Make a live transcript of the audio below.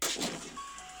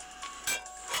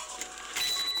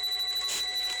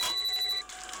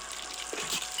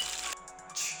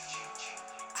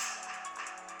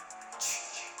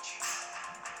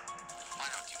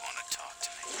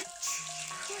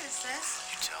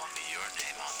tell me your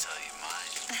name, I'll tell you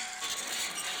mine.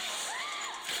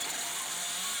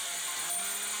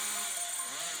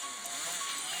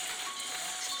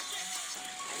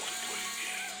 I want to play a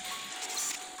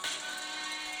game.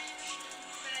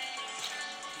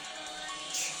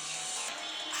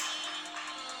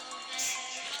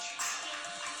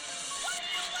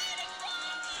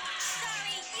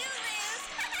 Sorry, you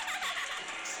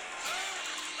lose.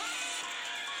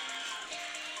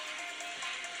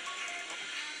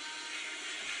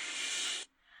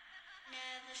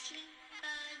 Never sleep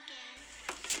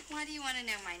again. Why do you want to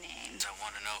know my name? I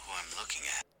want to know who I'm looking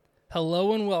at.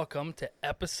 Hello and welcome to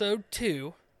episode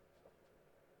 2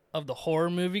 of the Horror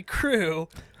Movie Crew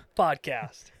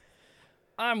podcast.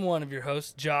 I'm one of your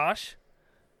hosts, Josh.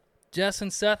 Jess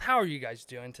and Seth, how are you guys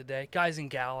doing today? Guys and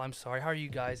gal, I'm sorry. How are you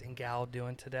guys and gal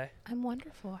doing today? I'm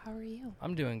wonderful. How are you?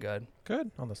 I'm doing good. Good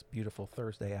on this beautiful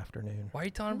Thursday afternoon. Why are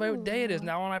you telling everybody what day it is? Ooh.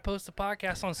 Now when I post the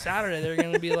podcast on Saturday, they're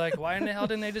going to be like, why in the hell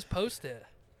didn't they just post it?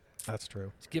 That's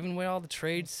true. It's giving away all the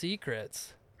trade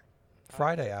secrets.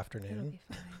 Friday It'll afternoon.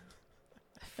 be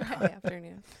fine. Friday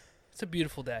afternoon. It's a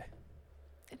beautiful day.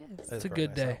 It is. It's a very good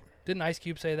nice day. out. Didn't Ice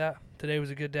Cube say that? Today was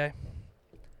a good day?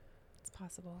 It's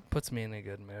possible. Puts me in a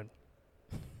good mood.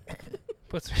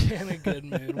 Puts me in a good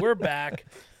mood. We're back.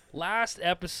 Last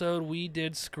episode we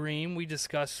did Scream. We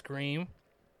discussed Scream.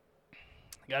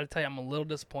 I gotta tell you, I'm a little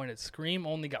disappointed. Scream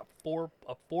only got a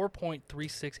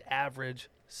 4.36 average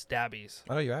stabbies.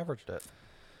 Oh, you averaged it.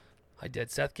 I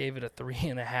did. Seth gave it a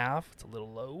 3.5. It's a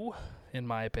little low, in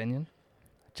my opinion.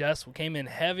 Jess came in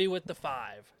heavy with the 5,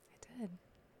 I did.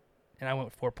 and I went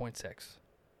with 4.6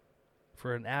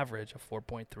 for an average of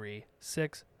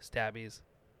 4.36 stabbies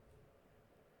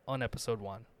on episode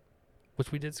 1,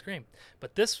 which we did Scream.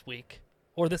 But this week,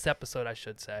 or this episode, I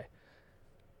should say,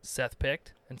 Seth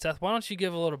picked. And Seth, why don't you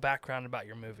give a little background about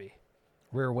your movie?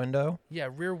 Rear Window. Yeah,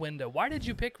 Rear Window. Why did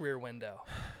you pick Rear Window?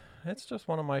 It's just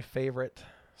one of my favorite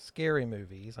scary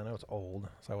movies. I know it's old,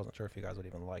 so I wasn't sure if you guys would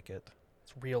even like it.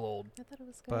 It's real old. I thought it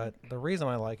was good. But the reason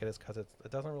I like it is because it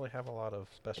doesn't really have a lot of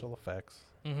special effects.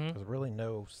 Mm-hmm. There's really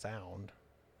no sound,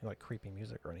 like creepy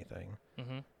music or anything.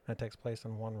 Mm-hmm. And it takes place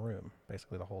in one room,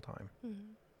 basically the whole time.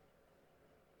 Mhm.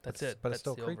 That's It's- it. But That's it's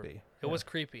still the over- creepy. It was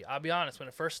creepy. I'll be honest. When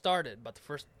it first started, about the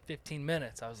first 15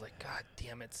 minutes, I was like, God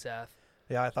damn it, Seth.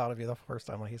 Yeah, I thought of you the first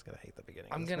time. Like, he's going to hate the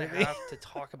beginning. I'm of this going to movie. have to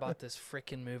talk about this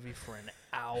freaking movie for an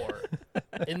hour.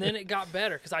 And then it got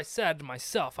better because I said to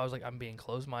myself, I was like, I'm being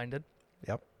closed-minded.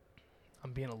 Yep.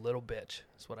 I'm being a little bitch.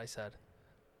 That's what I said.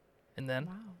 And then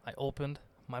Wow. I opened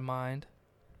my mind.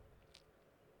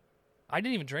 I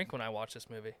didn't even drink when I watched this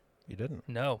movie. You didn't.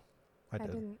 No. I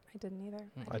did. I didn't either.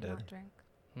 Mm. I I did not did. drink.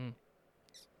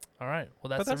 All right. Well,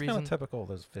 that's But that's the kind reason. of typical of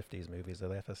those 50s movies that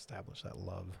they have to establish that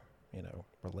love,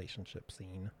 relationship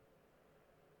scene.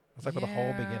 It's like what the whole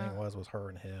Yeah. beginning was her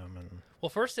and him, and Well,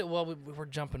 first we were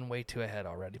jumping way too ahead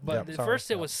already. But Yep, at sorry,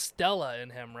 first it yep. was Stella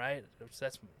and him, right?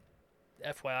 That's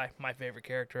FYI, my favorite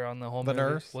character on the whole The movie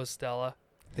nurse? was Stella.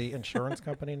 the insurance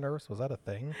company nurse, was that a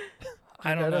thing?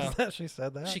 I don't know. Notice that she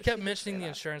said that. She kept mentioning the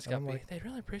insurance And I'm company. like- They'd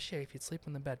really appreciate if you'd sleep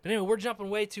in the bed. But anyway, we're jumping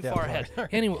way too Yeah, far sorry. ahead.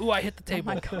 Anyway, ooh, I hit the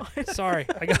table. Oh my God. Sorry,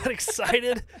 I got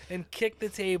excited and kicked the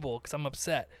table because I'm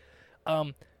upset.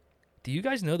 Do you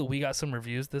guys know that we got some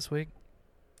reviews this week?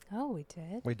 Oh, we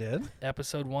did. We did.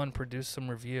 Episode 1 produced some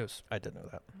reviews. I did know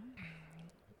that,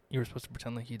 You were supposed to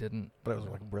pretend like you didn't. but it was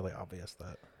like really obvious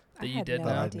that. I you had did no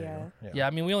know? I idea. knew. Yeah,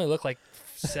 I mean, we only look like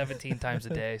 17 times a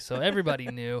day, so everybody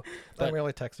knew. Then but- we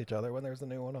only text each other when there's a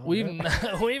new one on. We've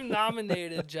there. we've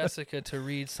nominated Jessica to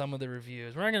read some of the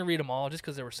reviews. We're not going to read them all just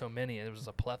because there were so many. There was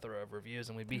a plethora of reviews,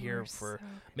 and we'd be They here were for... so-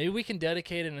 Maybe we can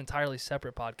dedicate an entirely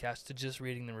separate podcast to just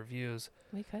reading the reviews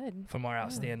We could. from our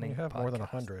outstanding We have more than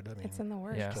podcast. 100. I mean, It's in the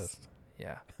works. Yeah. just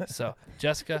Yeah. So,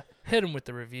 Jessica, hit them with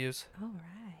the reviews. All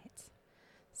right.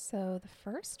 So the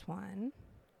first one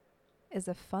is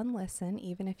a fun listen,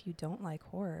 even if you don't like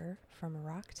horror, from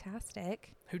Rocktastic.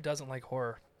 Who doesn't like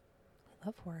horror? I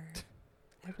love horror.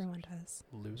 Everyone does.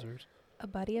 Losers. A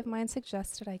buddy of mine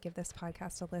suggested I give this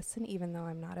podcast a listen, even though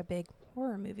I'm not a big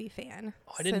horror movie fan.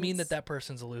 Oh, I didn't mean Since- that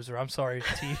person's a loser. I'm sorry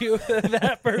to you,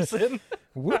 that person.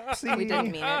 whoopsie. We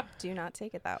didn't mean it. Do not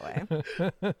take it that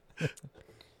way.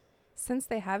 Since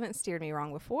they haven't steered me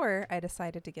wrong before, I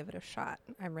decided to give it a shot.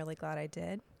 I'm really glad I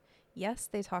did. Yes,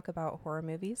 they talk about horror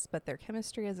movies, but their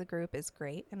chemistry as a group is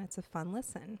great, and it's a fun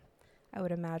listen. I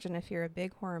would imagine if you're a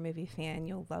big horror movie fan,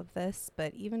 you'll love this,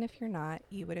 but even if you're not,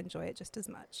 you would enjoy it just as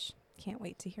much. Can't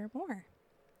wait to hear more.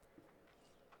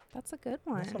 That's a good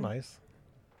one. That's a nice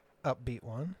upbeat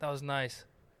one. That was nice.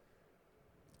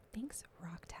 Thanks,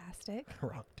 Rocktastic.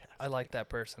 I like that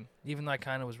person, even though I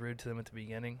kind of was rude to them at the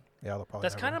beginning. Yeah, they'll probably.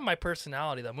 That's kind of my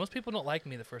personality, though. Most people don't like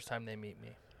me the first time they meet me.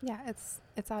 Yeah,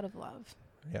 it's out of love.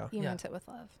 Yeah. You Yeah. meant it with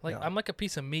love. Like Yeah. I'm like a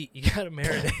piece of meat. You gotta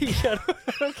marinate. You gotta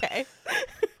Okay.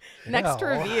 Next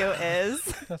Well, review is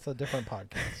That's a different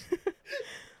podcast.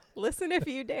 Listen If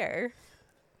You Dare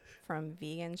from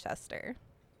Vegan Chester.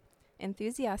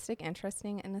 Enthusiastic,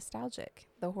 interesting, and nostalgic.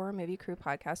 The Horror Movie Crew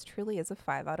podcast truly is a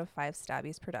 5 out of 5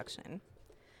 Stabbies production.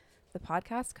 The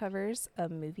podcast covers a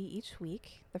movie each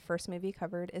week. The first movie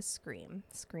covered is Scream.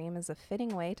 Scream is a fitting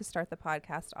way to start the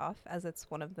podcast off as it's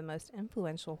one of the most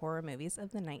influential horror movies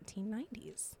of the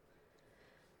 1990s.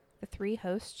 The three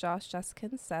hosts, Josh, Jessica,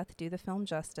 and Seth, do the film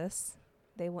justice.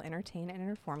 They will entertain and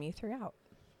inform you throughout.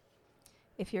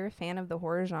 If you're a fan of the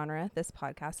horror genre, this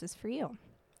podcast is for you.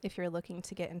 If you're looking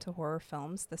to get into horror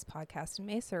films, this podcast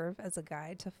may serve as a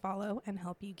guide to follow and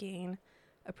help you gain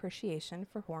appreciation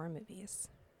for horror movies.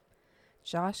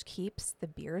 Josh keeps the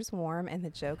beers warm and the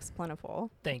jokes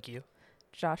plentiful. Thank you.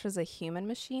 Josh is a human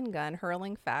machine gun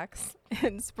hurling facts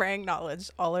and spraying knowledge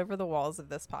all over the walls of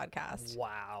this podcast.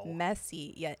 Wow.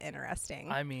 Messy yet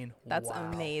interesting. I mean, That's wow.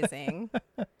 amazing.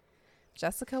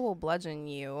 Jessica will bludgeon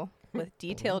you with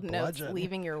detailed notes, Bludgeon.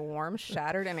 leaving your warm,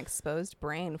 shattered, and exposed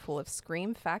brain full of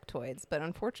Scream factoids. But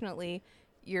unfortunately,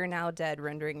 you're now dead,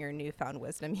 rendering your newfound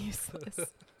wisdom useless.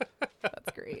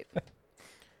 That's great.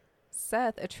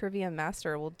 Seth, a trivia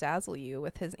master, will dazzle you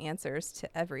with his answers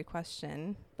to every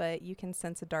question, but you can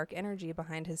sense a dark energy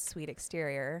behind his sweet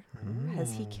exterior.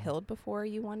 Has he killed before,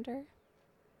 you wonder?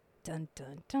 Dun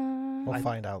dun dun. We'll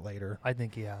find out later. I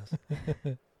think he has.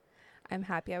 I'm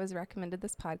happy I was recommended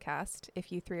this podcast.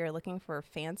 If you three are looking for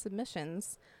fan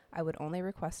submissions, I would only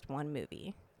request one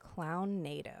movie,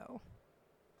 Clownado.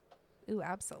 Ooh,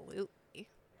 absolutely.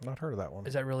 Not heard of that one.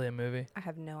 Is that really a movie? I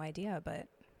have no idea, but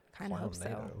kind of hope so.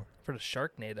 Clownado. For the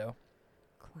Sharknado.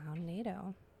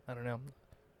 Clownado. I don't know.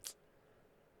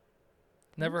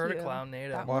 Never heard of you. Clownado.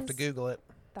 That We'll have to was- Google it.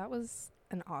 That was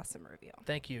an awesome review.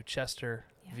 Thank you, Chester.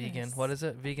 Vegan. Yes. What is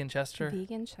it? Vegan Chester?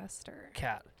 Vegan Chester.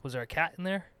 Cat. Was there a cat in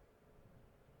there?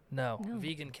 No. No.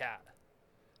 Vegan cat.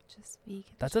 Just vegan.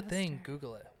 That's Chester. a thing.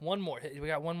 Google it. One more. Hey, we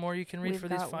got one more you can read We've for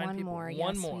these got fine one people. more.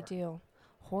 One Yes, more. we do.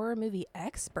 Horror movie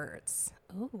experts.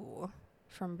 Ooh,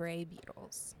 from Bray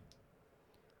Beatles.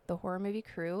 The Horror Movie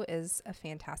Crew is a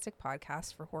fantastic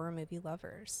podcast for horror movie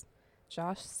lovers.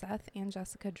 Josh, Seth, and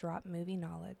Jessica drop movie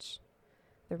knowledge.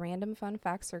 The random fun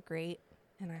facts are great,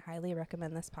 and I highly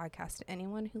recommend this podcast to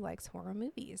anyone who likes horror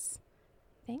movies.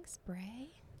 Thanks,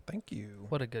 Bray. Thank you.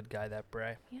 What a good guy that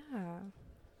Bray. Yeah.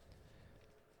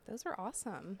 Those are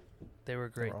awesome. They were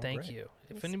great. all Thank great. you.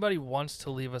 If Yes. anybody wants to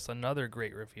leave us another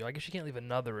great review, I guess you can't leave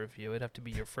another review. It'd have to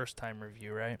be your first time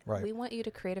review, right? Right. We want you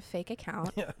to create a fake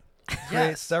account. Yeah. Create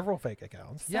Yes. several fake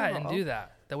accounts. Yeah, and Several. do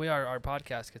that. That way our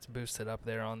podcast gets boosted up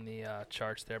there on the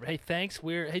charts there. But hey, thanks.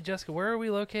 Hey Jessica, where are we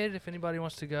located? If anybody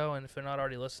wants to go, and if they're not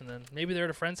already listening, maybe they're at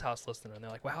a friend's house listening, and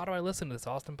they're like, "Well, how do I listen to this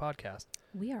Austin podcast?"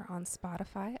 We are on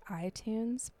Spotify,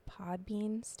 iTunes,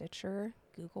 Podbean, Stitcher,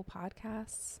 Google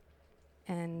Podcasts,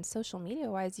 and social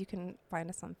media-wise, you can find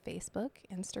us on Facebook,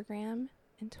 Instagram,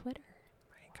 and Twitter.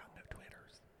 I ain't got no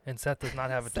Twitters. And Seth does not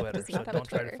have a Seth Twitter, does so not have a don't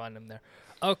try to Twitter. find him there.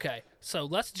 Okay, so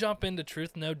let's jump into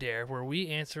Truth No Dare, where we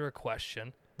answer a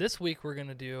question. This week we're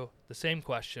gonna do the same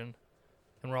question,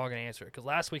 and we're all gonna answer it. Because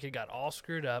last week it got all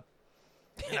screwed up,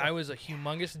 and I was a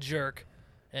humongous jerk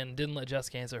and didn't let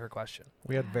Jessica answer her question.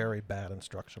 We had very bad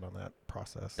instruction on that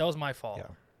process. That was my fault. Yeah.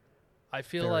 I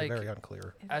feel Very, like very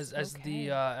unclear. as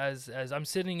as I'm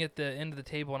sitting at the end of the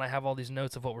table and I have all these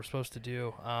notes of what we're supposed to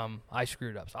do, I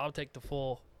screwed up. So I'll take the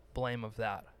full blame of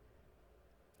that.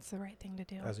 It's the right thing to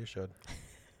do. As you should.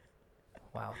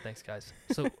 Wow, thanks guys.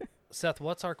 So Seth,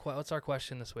 what's our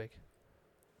question this week?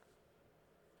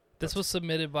 This was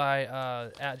submitted by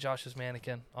at Josh's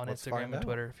Mannequin on Let's Instagram find and out.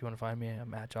 Twitter. If you want to find me,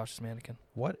 I'm at Josh's Mannequin.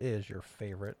 What is your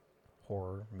favorite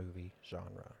horror movie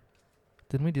genre?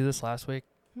 Didn't we do this last week?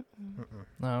 Mm-mm.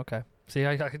 No, okay. See,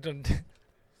 I don't.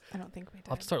 I don't think we did.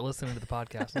 I'll have to start listening to the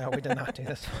podcast. No, we did not do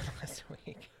this one last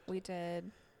week. We did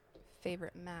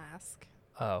favorite mask.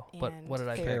 Oh, but and what did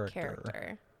I pick? favorite Character.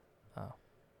 character. Oh,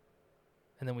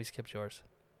 and then we skipped yours.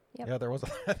 Yep. Yeah, there was.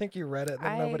 I think you read it, and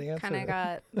then nobody I answered kind of it.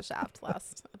 got the shaft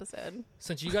last episode.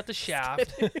 Since you got the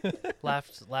shaft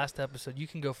last episode, you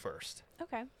can go first.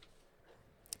 Okay.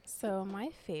 So my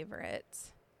favorite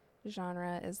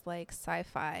genre is like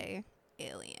sci-fi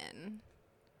alien.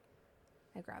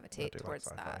 I I gravitate do like towards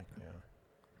sci-fi, that. Yeah.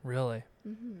 Really?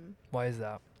 Mm-hmm. Why is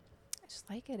that? I just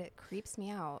like it. It creeps me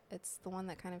out. It's the one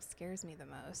that kind of scares me the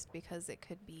most because it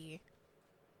could be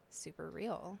super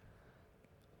real.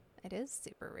 It is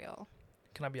super real.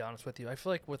 Can I be honest with you? I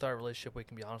feel like with our relationship, we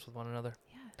can be honest with one another.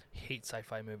 Yeah. Hate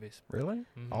sci-fi movies. Really?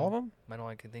 Mhm. All of them? I don't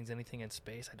like anything in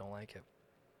space. I don't like it.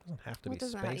 Doesn't have to Well, be it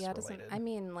doesn't space yeah, it doesn't. related. I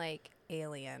mean, like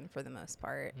Alien for the most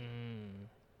part. Mm.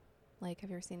 Like, have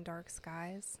you ever seen Dark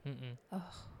Skies? Mm-mm.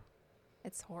 Oh,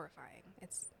 it's horrifying.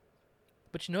 It's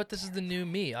But you know what? This is the new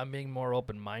me. I'm being more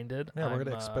open-minded. yeah, we're I'm,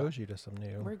 gonna expose you to some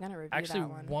new. we're gonna review Actually,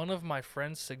 that one. of my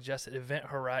friends suggested Event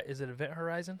Horizon. Is it Event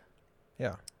Horizon?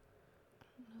 Yeah,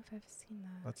 I don't know if I've seen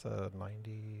that. that's a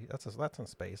 90. That's in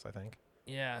space, I think.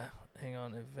 Yeah. Hang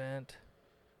on.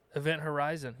 Event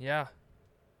Horizon. Yeah.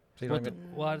 So you don't What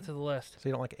even, we'll add it to the list. so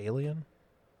you don't like Alien?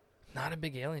 Not a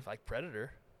big alien like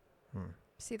Predator. Hmm.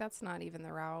 See, that's not even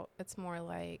the route. It's more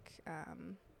like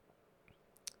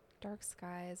Dark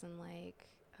Skies and like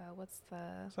what's the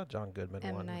What's that John Goodman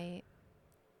M one? Night?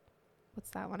 What's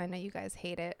that one? I know you guys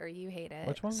hate it or you hate it.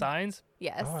 Which one? Signs.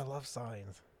 Yes. Oh, I love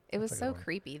Signs. it was that's a so good one.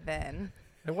 creepy then.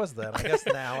 It was then. I guess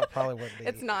now it probably wouldn't be.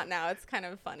 It's not now. It's kind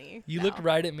of funny. You now. looked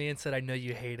right at me and said, "I know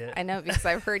you hate it." I know because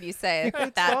I've heard you say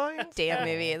It's that fine. damn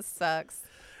movie sucks.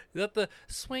 Is that the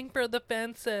swing for the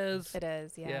fences? It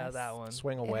is, yes. Yeah, that one.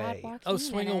 Swing It had away. Joaquin Oh, in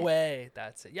Swing it. Away.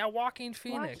 That's it. Yeah, Joaquin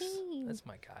Phoenix. Joaquin. That's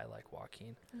my guy. I like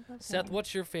Joaquin. I love Seth, him.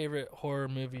 what's your favorite horror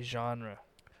movie genre?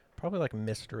 Probably like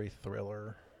mystery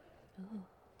thriller, Ooh.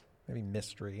 maybe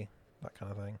mystery, that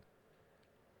kind of thing.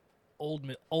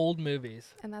 Old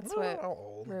movies. And that's Oh, what how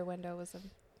old? Rear Window was.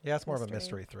 Yeah, it's more of a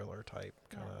mystery. mystery thriller type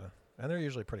Yeah. kind of, and they're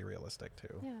usually pretty realistic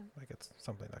too. Yeah. Like it's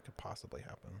something that could possibly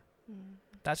happen. Mm.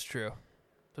 That's true.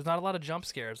 There's not a lot of jump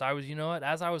scares. You know what?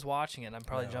 As I was watching it, I'm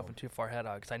probably No. jumping too far ahead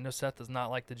on because I know Seth does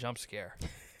not like the jump scare.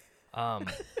 I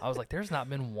was like, there's not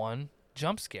been one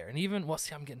jump scare, and even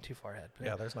see, I'm getting too far ahead.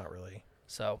 Yeah, there's not really.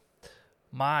 So,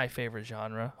 my favorite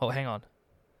genre. Oh, hang on.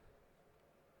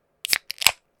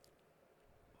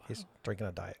 He's drinking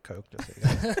a Diet Coke. Just so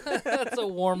you know. That's a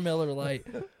warm Miller Lite.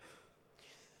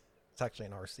 It's actually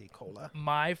an RC Cola.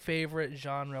 My favorite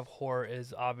genre of horror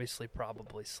is obviously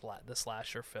probably the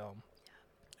slasher film.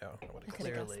 Yeah, nobody I calls could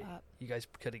have it. guessed Clearly. that. You guys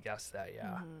could have guessed that,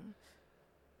 yeah. Mhm.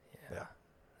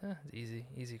 Yeah.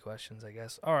 Easy questions, I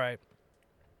guess. All right.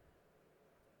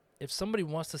 If somebody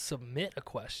wants to submit a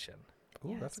question, Ooh,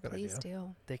 Yes, that's a good please idea.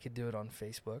 do. they could do it on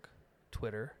Facebook,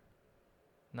 Twitter.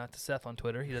 Not to Seth on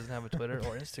Twitter. He doesn't have a Twitter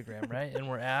or Instagram, right? And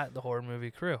we're at the Horror Movie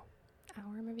Crew. Our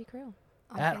Movie Crew.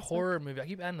 on At Facebook. Horror Movie. I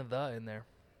keep adding the in there.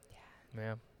 Yeah.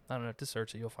 Yeah. I don't have to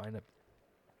search it. You'll find it.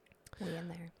 We in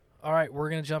there. All right, we're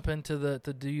gonna jump into the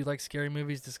Do You Like Scary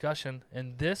Movies discussion,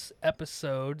 and this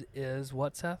episode is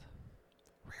what, Seth?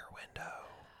 Rear window,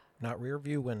 not rear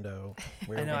view window.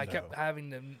 Rear I know I window. kept having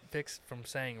to fix from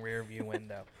saying rear view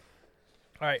window.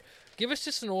 All right, give us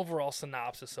just an overall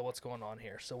synopsis of what's going on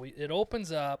here. So it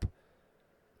opens up,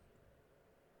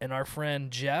 and our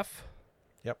friend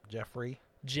Yep, Jeffrey.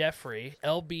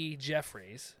 LB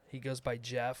Jeffries, he goes by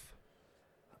Jeff.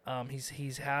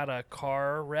 He's had a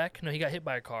car wreck. No, he got hit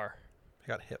by a car. He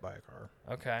got hit by a car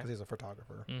Okay. because he's a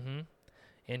photographer. Mm-hmm.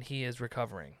 And he is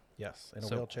recovering. Yes, in a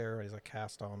So- wheelchair. He's a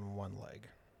cast on one leg.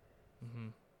 Mm-hmm.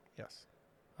 Yes.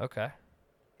 Okay.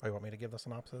 Oh, you want me to give the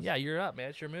synopsis? Yeah, you're up, man.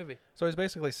 It's your movie. So he's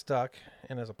basically stuck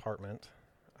in his apartment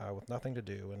with nothing to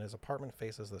do, and his apartment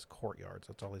faces this courtyard.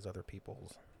 So it's all these other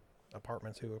people's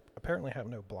apartments who apparently have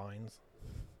no blinds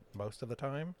most of the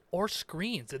time. Or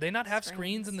screens. Did they not have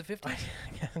screens in the 50s?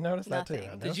 I noticed that too. Nothing.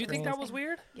 No Did you think that screens. was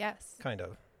weird? Yes. Kind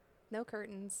of. No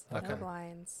curtains. Okay. No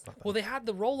blinds. Nothing. Well, they had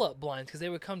the roll-up blinds because they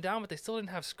would come down, but they still didn't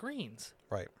have screens.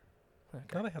 Right. Okay.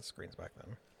 No, they had screens back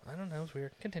then. I don't know. It was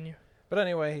weird. Continue. But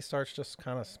anyway, he starts just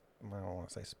kind of, I don't want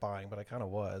to say spying, but I kind of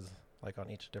was, like on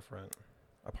each different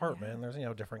apartment. Yeah.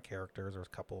 There's, different characters. There's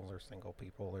couples, there's single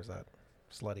people. There's that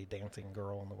slutty dancing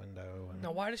girl in the window. And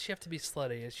Now, why does she have to be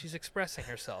slutty? She's expressing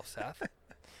herself, Seth.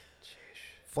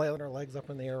 flailing her legs up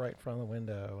in the air right in front of the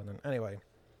window. And then, anyway,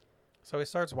 so he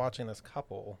starts watching this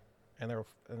couple, and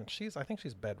I think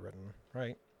she's bedridden,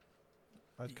 right?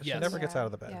 Because Yes. she never gets out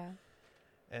of the bed. Yeah.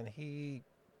 And he,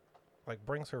 like,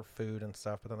 brings her food and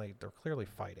stuff, but then they're clearly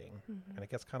fighting. Mhm. And it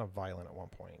gets kind of violent at one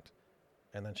point,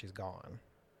 and then she's gone.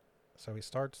 So he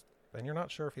starts, and you're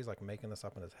not sure if he's like making this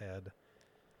up in his head,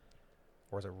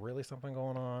 or is it really something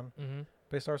going on? Mm-hmm.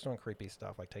 But he starts doing creepy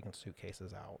stuff, like taking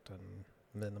suitcases out and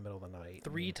in the middle of the night.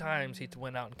 3 and- times he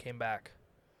went out and came back.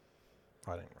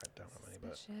 I didn't write down how many,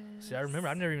 but See, I remember.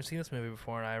 I've never even seen this movie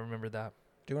before, and I remember that.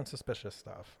 doing suspicious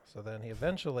stuff. So then he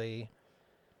eventually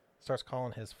starts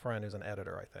calling his friend, who's an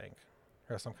editor, I think,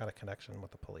 who has some kind of connection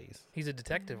with the police. He's a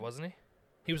detective, wasn't he?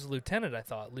 He was a lieutenant, I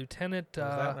thought. Lieutenant,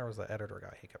 Was that, or was the editor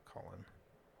guy he kept calling?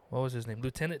 what was his name?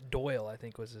 Lieutenant Doyle, I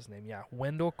think was his name. Yeah,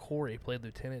 Wendell Corey played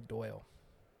Lieutenant Doyle.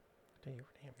 Damn, you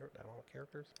wrote down all the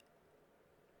characters?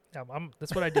 Yeah,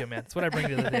 that's what I do, man. That's what I bring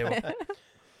to the table.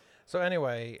 So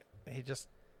anyway, he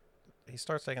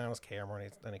starts taking out his camera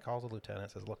and he calls the lieutenant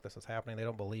and says, look, this is happening. They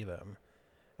don't believe him.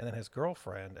 And then his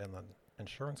girlfriend and the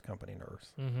insurance company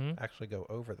nurse Mm-hmm. actually go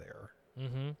over there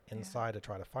Mm-hmm. inside to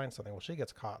try to find something. Well, she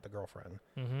gets caught, the girlfriend.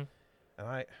 Mm-hmm.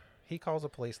 And he calls the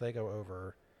police. They go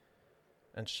over.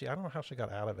 And I don't know how she got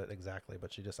out of it exactly,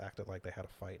 but she just acted like they had a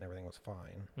fight and everything was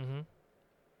fine.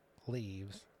 Mm-hmm.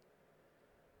 Leaves.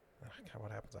 God,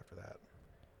 what happens after that?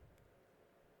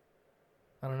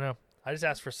 I don't know. I just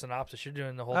asked for synopsis. You're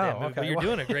doing the whole Oh, damn movie, okay. but you're Well,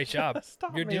 doing a great job.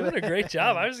 Stop You're me doing a there. great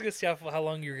job. I was just gonna see how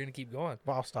long you're gonna keep going.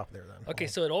 Well, I'll stop there then. Okay,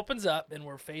 so it opens up, and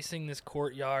we're facing this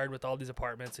courtyard with all these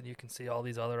apartments, and you can see all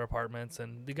these other apartments,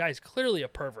 and the guy's clearly a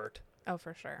pervert. Oh,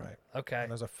 for sure. Right. Okay, And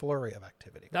there's a flurry of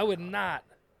activity. that would going on. not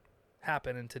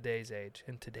happen in today's age.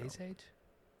 In today's age?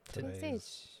 Today's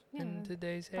Stage. Yeah, In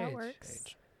today's that age. works.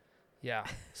 age. Yeah.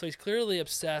 So he's clearly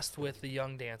obsessed with the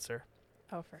young dancer.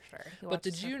 Oh, for sure. He But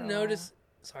did watches her you for a notice?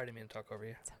 Sorry, I didn't mean to talk over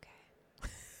you. while. It's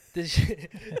okay. Did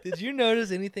you did you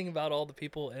notice anything about all the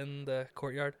people in the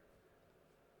courtyard?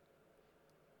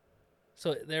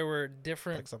 So there were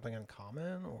different, Like something in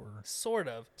common, or sort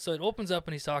of. So it opens up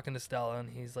and he's talking to Stella, and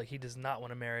he's like, he does not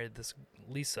want to marry this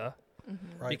Lisa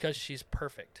Mm-hmm. right? because she's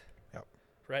perfect. Yep.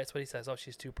 Right. That's what he says. Oh,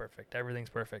 she's too perfect. Everything's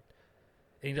perfect,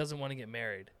 and he doesn't want to get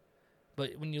married.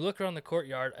 But when you look around the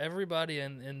courtyard, everybody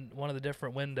in one of the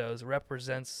different windows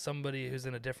represents somebody who's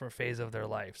in a different phase of their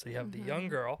life. So you have the young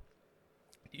girl.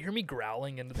 You hear me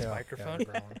growling into the microphone?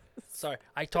 growling. Sorry,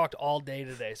 I talked all day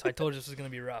today, so I told you this was going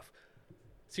to be rough.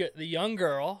 So you got the young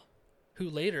girl, who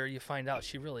later you find out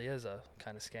she really is a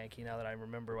kind of skanky. Now that I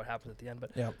remember what happened at the end,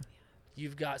 but Yep. you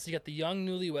got the young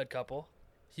newlywed couple.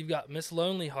 You've got Miss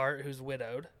Lonely Heart, who's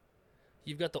widowed.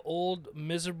 You've got the old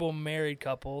miserable married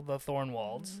couple, the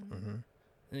Thornwalds. Mm-hmm.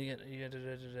 And you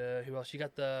get who else? You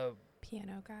got the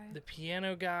Piano guy.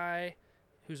 piano guy,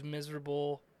 who's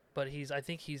miserable, but he's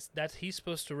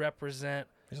supposed to represent.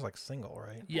 He's like single,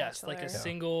 right? Yes, like a Bachelor.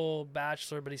 single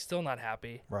bachelor, but he's still not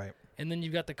happy. Right. And then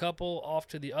you've got the couple off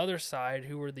to the other side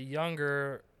who were the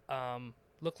younger,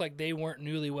 looked like they weren't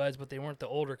newlyweds, but they weren't the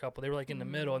older couple. They were like in the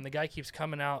middle. And the guy keeps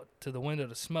coming out to the window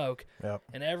to smoke. Yep.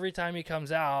 And every time he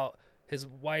comes out, his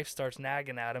wife starts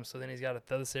nagging at him. So then he's got to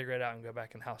throw the cigarette out and go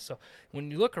back in the house. So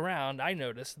when you look around, I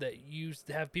noticed that you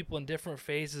have people in different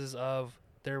phases of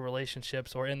their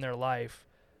relationships or in their life.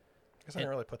 I guess I didn't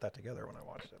really put that together when I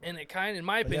watched it. And it kind of, in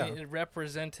my But yeah. opinion, it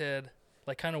represented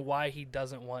like kind of why he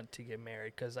doesn't want to get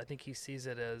married, because I think he sees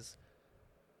it as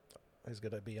He's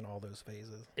gonna be in all those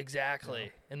phases. exactly, Yeah.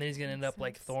 and then he's gonna end Makes up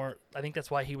like sense. Thorn. I think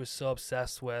that's why he was so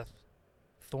obsessed with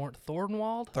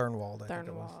Thornwald, Thornwald, I think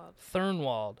it was.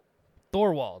 Thornwald.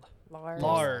 Thorwald.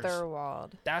 Lars.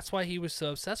 Thorwald. That's why he was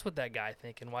so obsessed with that guy, I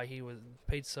think, and why he was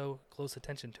paid so close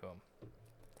attention to him.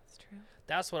 That's true.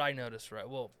 That's what I noticed. Right.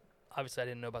 Well, obviously I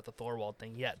didn't know about the Thorwald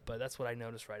thing yet, but that's what I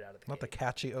noticed right out of the Not the gate.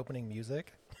 catchy opening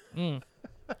music. Well,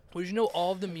 did you know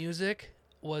all of the music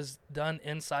was done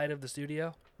inside of the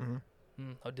studio?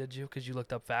 Mm-hmm. Oh, did you? Because you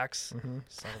looked up facts. Mm-hmm.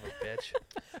 Son of a bitch.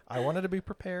 I wanted to be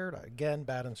prepared. Again,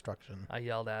 bad instruction. I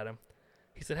yelled at him.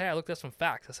 He said, "Hey, I looked up some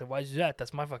facts." I said, "Why'd you do that?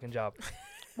 That's my fucking job."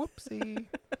 Whoopsie.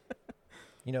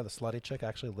 You know, the slutty chick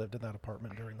actually lived in that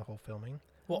apartment during the whole filming.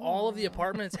 Well, all of the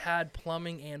apartments had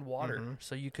plumbing and water, Mhm.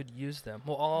 so you could use them.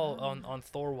 Well, all on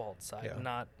Thorwald's side, Yeah.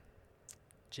 not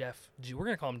Jeff. We're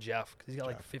gonna call him Jeff because he's got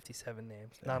like Jeff. 57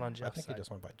 names. Yeah, Not on I Jeff's think side. he just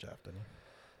went by Jeff, didn't he?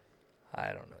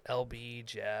 I don't know. LB,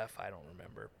 Jeff. I don't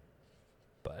remember.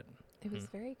 But It was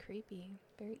very creepy,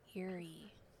 very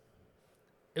eerie.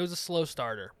 it was a slow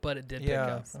starter, but it did pick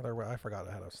Yeah, up. I forgot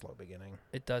it had a slow beginning.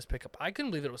 It does pick up. I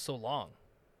couldn't believe it was so long.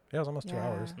 Yeah, it was almost 2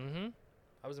 hours. Yeah. Mm-hmm.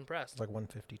 I was impressed. It's like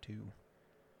 152.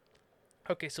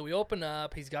 Okay, so we open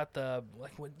up. He's got the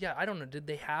like. What, yeah, I don't know. Did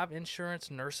they have insurance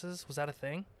nurses? Was that a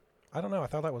thing? I don't know. I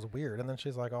thought that was weird. And then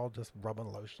she's like all just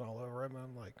rubbing lotion all over him.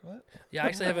 I'm like, what? Yeah, I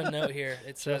actually have a note here.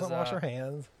 It She says doesn't wash her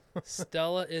hands.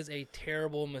 Stella is a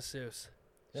terrible masseuse.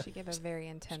 Yeah. She gave a very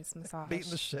intense massage.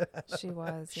 Beating the shit out of She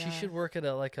was. Yeah. She should work at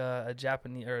a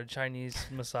Japanese or a Chinese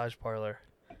massage parlor.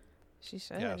 She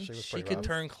should. Yeah, she was She pretty could rough.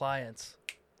 turn clients.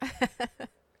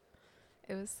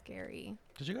 It was scary.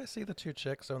 Did you guys see the two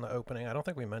chicks in the opening? I don't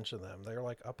think we mentioned them. They're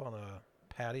like up on a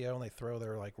patio and they throw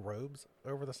their like robes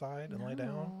over the side and lay down.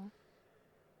 No.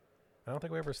 I don't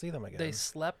think we ever see them again. They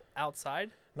slept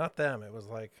outside. Not them. It was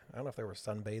like, I don't know if they were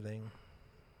sunbathing.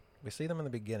 We see them in the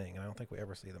beginning, and I don't think we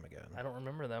ever see them again. I don't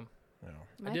remember them. No.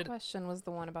 My did- question was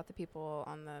the one about the people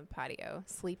on the patio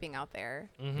sleeping out there.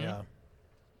 Mm-hmm. Yeah.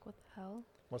 What the hell?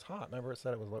 It was hot. Remember it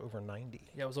said it was over 90.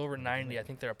 Yeah, it was over 90. I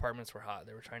think their apartments were hot.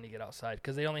 They were trying to get outside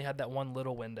because they only had that one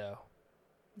little window.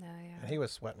 No, yeah. And he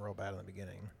was sweating real bad in the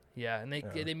beginning. Yeah, and they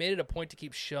Yeah. they made it a point to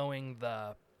keep showing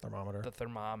the Thermometer.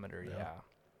 thermometer. Yeah. Yeah.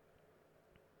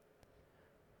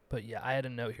 But yeah, I had a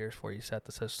note here for you, Seth,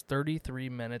 that says 33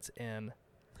 minutes in,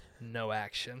 no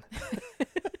action.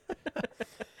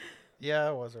 Yeah,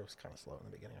 it was kind of slow in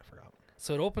the beginning. I forgot.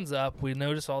 So it opens up. We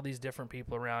notice all these different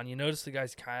people around. You notice the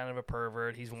guy's kind of a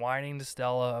pervert. He's whining to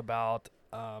Stella about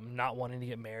not wanting to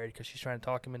get married because she's trying to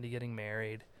talk him into getting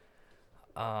married.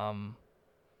 And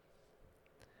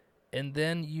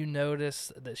then you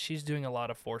notice that she's doing a lot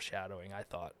of foreshadowing, I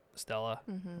thought, Stella.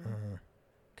 Mm-hmm.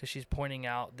 Because she's pointing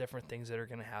out different things that are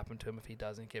going to happen to him if he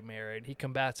doesn't get married. He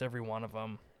combats every one of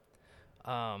them.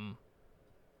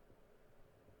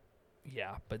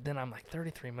 Yeah, but then I'm like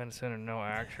 33 minutes in and no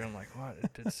action. I'm like,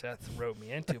 what did Seth rope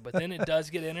me into? But then it does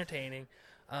get entertaining.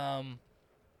 What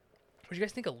do you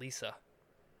guys think of Lisa?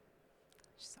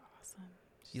 She's awesome.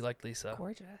 You like Lisa?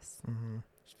 Gorgeous. Mm-hmm.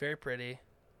 She's very pretty.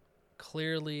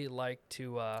 Clearly like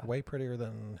to... Way prettier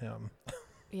than him.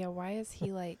 Yeah, why is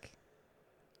he like...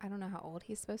 I don't know how old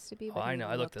he's supposed to be, Oh, but I he know,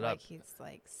 I looked looked it up. like he's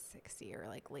like 60 or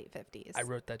like late 50s. I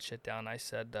wrote that shit down. I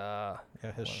said... Yeah,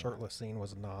 his Wow. shirtless scene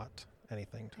was not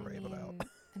anything to rave about.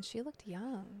 And she looked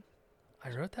young. I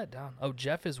wrote that down. Oh,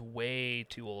 Jeff is way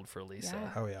too old for Lisa.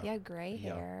 Yeah. Oh, yeah. He had gray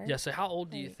Yeah. hair. Yeah, so how old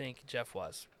do you Like- think Jeff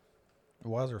was?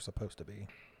 Was or supposed to be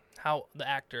How the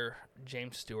actor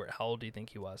James Stewart, how old do you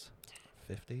think he was?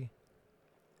 50.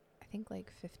 I think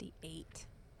like 58,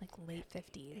 like late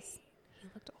 50s. He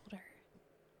looked older.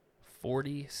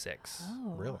 46.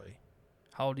 Oh. Really?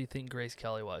 How old do you think Grace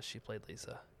Kelly was? She played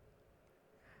Lisa.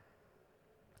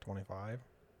 25.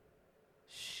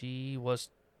 She was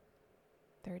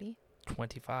 30?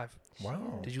 25.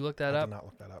 Wow. Did you look I that did up? not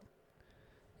look that up.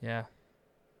 Yeah.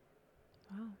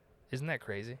 Wow. Isn't that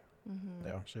crazy? Mm-hmm.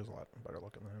 Yeah, she was a lot better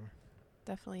looking than him.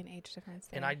 Definitely an age difference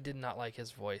there. And I did not like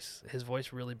his voice. His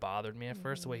voice really bothered me at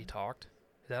first, the way he talked.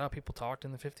 Is that how people talked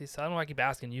in the 50s? I don't know why I keep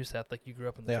asking you, Seth, like you grew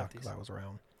up in the Yeah, 50s. because I was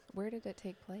around. Where did it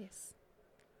take place?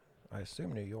 I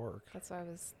assume New York. That's what I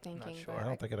was thinking. sure. but I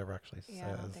don't think it ever actually Yeah, I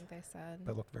don't says. think they said.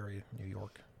 They look very New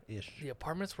York-ish. The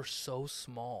apartments were so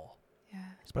small. Yeah.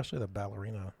 Especially the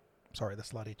ballerina. Sorry, the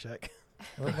slutty chick.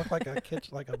 It looked like a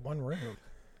kitchen, like a one room.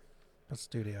 A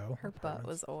studio. Her butt apartments.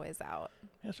 was always out.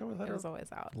 Yeah, she was It there. was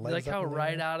always out. You Legs like up how in the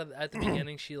right air. out of at the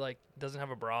beginning she like doesn't have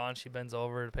a bra and she bends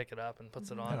over to pick it up and puts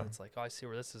it on. Yeah. And it's like, oh, I see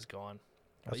where this is going.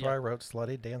 That's but why yeah. I wrote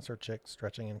slutty dancer chick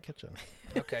stretching in kitchen.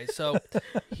 Okay, so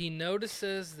he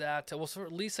notices that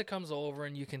Lisa comes over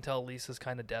and you can tell Lisa's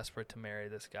kind of desperate to marry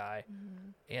this guy,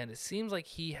 and it seems like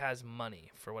he has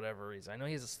money for whatever reason. I know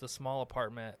he has the small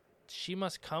apartment. She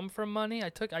must come from money. I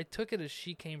took it as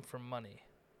she came from money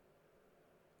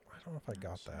I don't know if I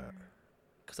got that.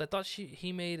 because I thought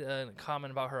he made a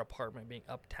comment about her apartment being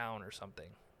uptown or something.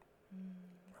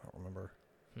 I don't remember.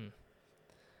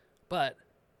 But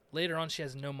later on, she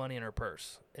has no money in her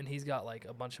purse, and he's got like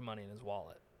a bunch of money in his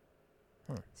wallet.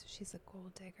 So she's a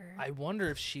gold digger. I wonder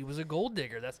if she was a gold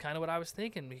digger. That's kind of what I was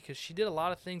thinking because she did a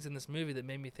lot of things in this movie that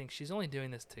made me think she's only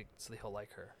doing this so he'll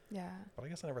like her. Yeah. But I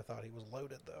guess I never thought he was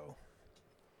loaded, though.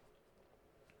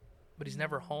 But he's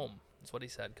never home. That's what he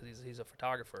said because he's a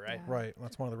photographer, right? Yeah. Right.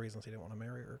 That's one of the reasons he didn't want to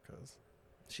marry her, because...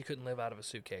 She couldn't live out of a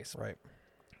suitcase. Right.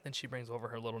 Then she brings over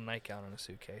her little nightgown in a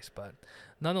suitcase. But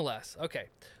nonetheless, okay.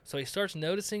 So he starts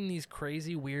noticing these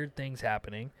crazy, weird things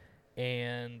happening.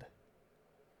 And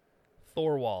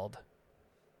Thorwald,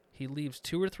 he leaves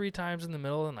 2 or 3 times in the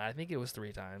middle of the night. I think it was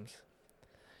 3 times.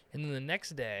 And then the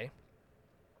next day...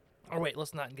 Or wait,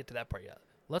 let's not get to that part yet.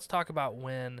 Let's talk about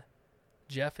when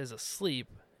Jeff is asleep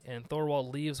and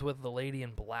Thorwald leaves with the lady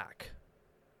in black.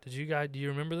 Do you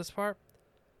remember this part?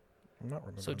 I'm not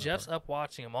remembering. So that Jeff's part. up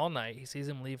watching him all night. He sees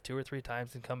him leave 2 or 3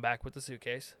 times and come back with the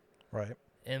suitcase. Right.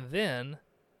 And then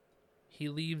he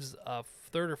leaves a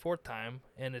 3rd or 4th time,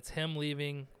 and it's him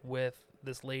leaving with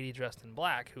this lady dressed in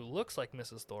black who looks like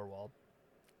Mrs. Thorwald.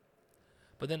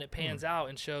 But then it pans out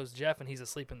and shows Jeff, and he's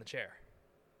asleep in the chair.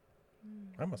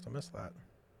 I must have missed that.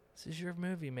 This is your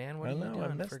movie, man. What I are you know, I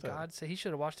doing? missed For it. God's sake, he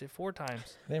should have watched it 4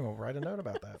 times. I didn't even write a note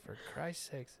about that. For Christ's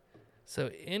sakes. So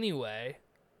anyway,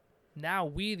 now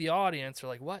we, the audience, are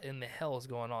like, what in the hell is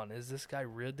going on? Is this guy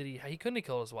real? He couldn't have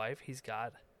killed his wife. He's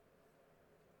got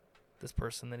this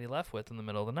person that he left with in the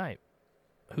middle of the night,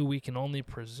 who we can only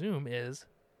presume is,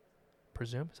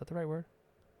 is that the right word?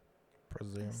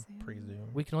 Presume.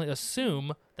 We can only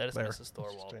assume that it's There. Mrs. Let's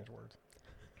Thorwald. just change words.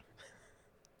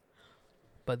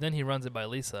 But then he runs it by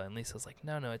Lisa, and Lisa's like,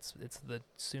 no, it's the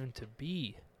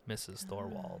soon-to-be Mrs.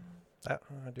 Thorwald. That,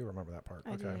 I do remember that part.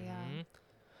 I do, Okay. yeah. Mhm.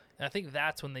 And I think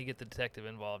that's when they get the detective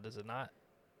involved, is it not?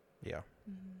 Yeah.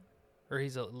 Or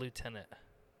he's a lieutenant.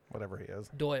 Whatever he is.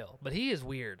 Doyle. But he is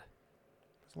weird.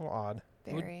 It's a little odd.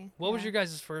 Very. What was yeah. your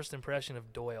guys' first impression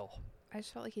of Doyle? I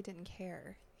just felt like he didn't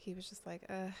care. He was just like,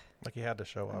 Like he had to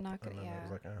show I'm up, not and gonna- then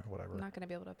it was yeah. like, whatever. I'm not going to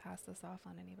be able to pass this off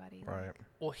on anybody. Right. Like,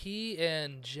 Well, he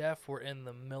and Jeff were in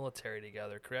the military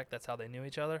together, correct? That's how they knew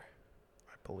each other?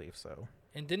 I believe so.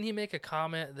 And didn't he make a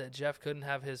comment that Jeff couldn't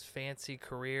have his fancy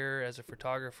career as a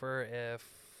photographer if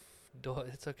Doyle...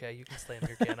 It's okay, you can slam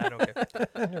your can, I don't care.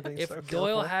 You're being If so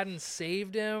Doyle careful. hadn't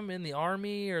saved him in the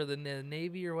Army or the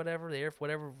Navy or whatever,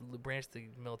 whatever branch of the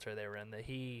military they were in, that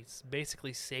he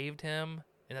basically saved him,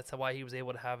 and that's why he was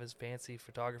able to have his fancy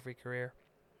photography career.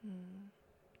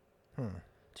 Hmm.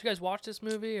 Did you guys watch this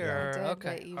movie? Yeah. Or I did,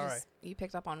 okay, but you all just right. you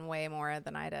picked up on way more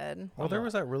than I did. Well, there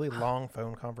was that really long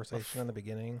phone conversation in the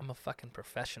beginning. I'm a fucking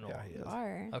professional. Yeah, he You is.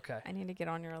 are. Okay. I need to get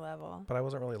on your level. But I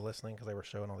wasn't really listening because they were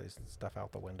showing all these stuff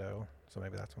out the window. So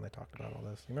maybe that's when they talked about all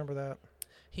this. You remember that?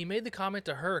 He made the comment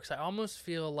to her because I almost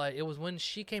feel like it was when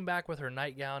she came back with her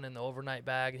nightgown in the overnight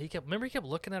bag, and he kept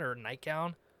looking at her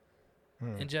nightgown,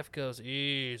 Hmm. and Jeff goes,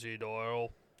 "Easy,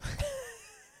 Doyle."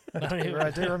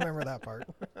 I do remember that part.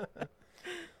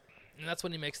 And that's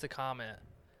when he makes the comment.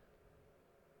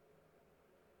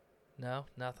 No,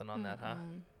 nothing on that, huh?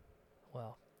 Mm-mm.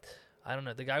 Well, I don't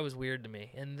know. The guy was weird to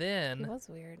me. And He then, was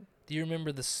weird. do you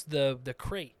remember the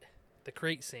crate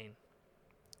scene?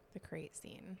 The crate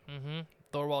scene. Mm-hmm.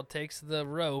 Thorwald takes the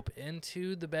rope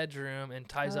into the bedroom and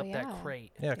ties Oh, up that yeah.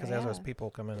 crate. Yeah, because as those Yeah. people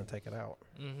come in and take it out,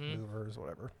 Mm-hmm. movers,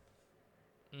 whatever,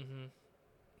 Mm-hmm.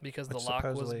 Because Which the lock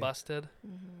was supposedly- busted.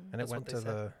 Mm-hmm. and That's it what went they to said.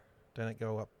 the. Didn't it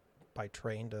go up by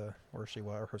train to where she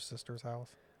was, her sister's house?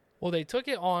 Well, they took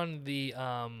it on the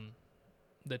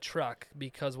truck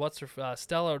because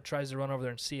Stella tries to run over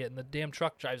there and see it, and the damn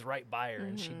truck drives right by her,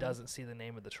 and she Mhm. doesn't see the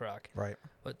name of the truck. Right.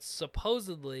 But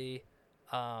supposedly,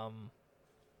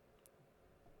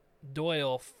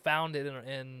 Doyle found it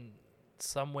in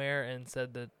somewhere and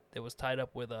said that it was tied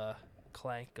up with a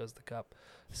clank. Goes the cup.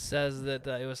 Says that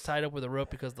it was tied up with a rope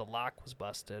because the lock was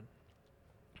busted.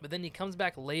 But then he comes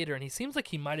back later, and he seems like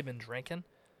he might have been drinking.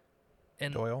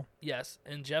 And Doyle. yes,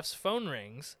 and Jeff's phone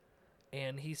rings,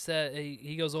 and he said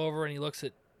he goes over and he looks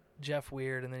at Jeff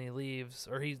weird, and then he leaves,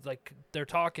 or he's like they're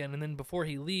talking, and then before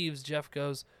he leaves, Jeff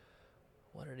goes,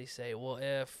 "What did he say? Well,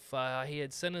 if he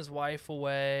had sent his wife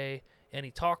away and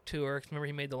he talked to her, 'cause remember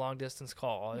he made the long distance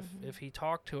call. Mhm. If he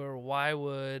talked to her, why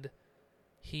would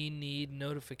he need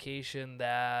notification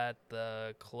that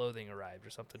the clothing arrived or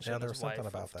something?" Yeah, Shouldn't there his was something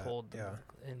wife about have that, told them?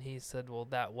 yeah. And he said, "Well,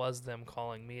 that was them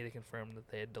calling me to confirm that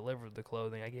they had delivered the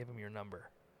clothing. I gave him your number,"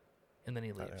 and then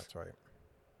he leaves. That's right.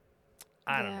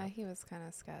 I don't Yeah, know. he was kind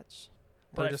of sketch.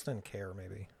 But Or I- just didn't care,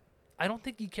 maybe. I don't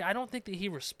think I don't think that he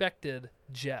respected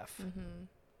Jeff. Mm-hmm.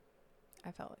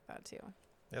 I felt like that too.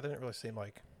 Yeah, they didn't really seem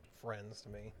like friends to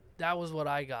me. That was what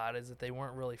I got, is that they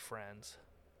weren't really friends.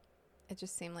 It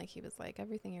just seemed like he was like,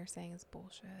 everything you're saying is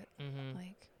bullshit. Mm-hmm.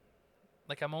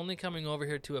 Like, I'm only coming over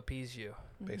here to appease you.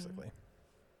 mhm. Basically.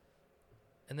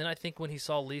 And then I think when he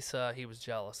saw Lisa, he was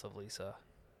jealous of Lisa,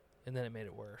 and then it made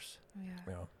it worse. Oh, yeah.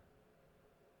 Yeah.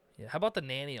 Yeah. How about the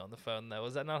nanny on the phone though?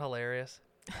 Was that not hilarious?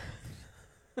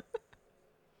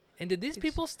 And did these Did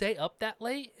people stay up that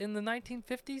late in the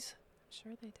 1950s?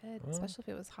 Sure they did, Well. especially if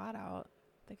it was hot out.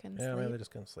 They couldn't Yeah, maybe sleep. they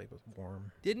just couldn't sleep. It was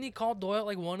warm. Didn't he call Doyle at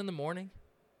like 1 in the morning?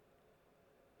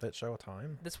 Did it show a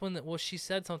time? That's when she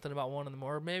said something about 1 in the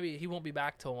morning. Or maybe he won't be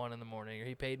back till 1 in the morning, or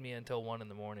he paid me until 1 in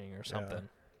the morning, or something.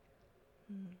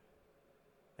 Mm.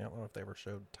 I don't know if they ever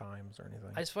showed times or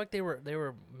anything. I just feel like they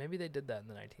were maybe they did that in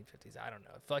the 1950s. I don't know.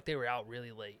 I feel like they were out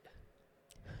really late.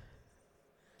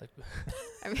 Like,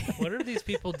 I mean, what are these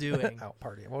people doing? Out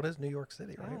partying. Well, it is New York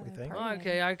City, right? Yeah, We they're think.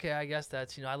 partying. Oh, okay. I guess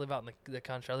that's, I live out in the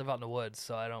country. I live out in the woods,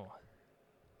 so I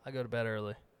go to bed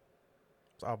early.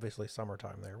 It's obviously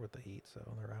summertime there with the heat, so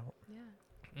they're out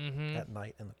yeah. Mm-hmm. at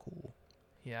night in the cool.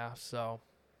 Yeah, so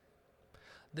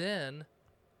then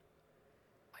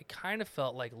I kind of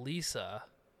felt like Lisa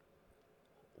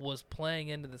was playing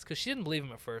into this because she didn't believe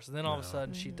him at first, and then all of a No.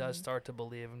 sudden she does Mhm. start to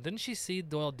believe him. Didn't she see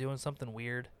Doyle doing something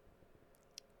weird?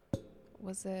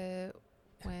 Was it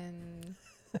when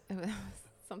it was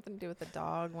something to do with the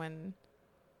dog? When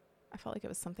I felt like it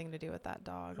was something to do with that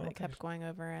dog don't that think kept going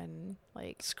over and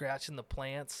like Scratching the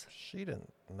plants. She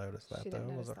didn't notice that, She though.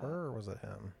 didn't Was it notice that. her or was it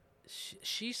him?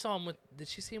 She saw him with. Did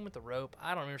she see him with the rope? I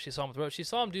don't remember. If she saw him with the rope. She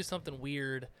saw him do something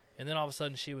weird, and then all of a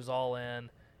sudden she was all in.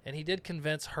 And he did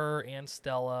convince her and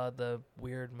Stella, the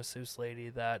weird masseuse lady,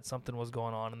 that something was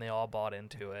going on, and they all bought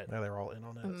into it. Yeah, they were all in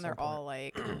on it. at and some they're point. all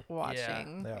like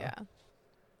watching. Yeah. Yeah.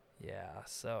 Yeah,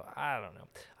 so I don't know.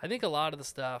 I think a lot of the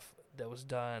stuff that was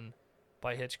done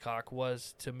by Hitchcock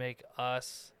was to make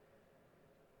us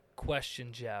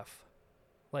question Jeff.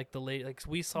 Like the lady, like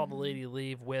we saw the Mhm. lady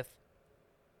leave with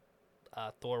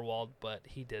Thorwald, but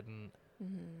he didn't.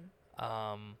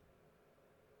 Mm-hmm.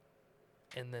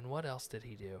 And then what else did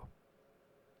he do?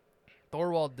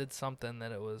 Thorwald did something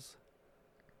that it was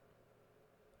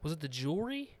it the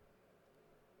jewelry?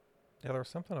 Yeah, there was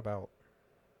something about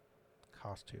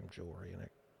costume jewelry in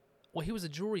it. Well, he was a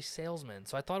jewelry salesman,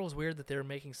 so I thought it was weird that they were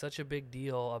making such a big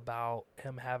deal about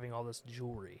him having all this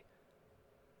jewelry.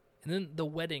 And then the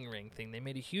wedding ring thing, they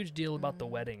made a huge deal about the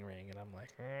wedding ring, and I'm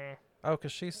like, Oh,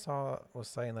 because she was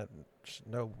saying that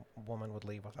no woman would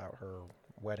leave without her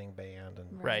wedding band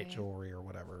and Right. jewelry or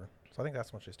whatever. So I think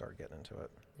that's when she started getting into it.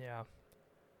 yeah.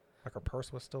 Like her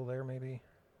purse was still there, maybe.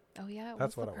 Oh yeah,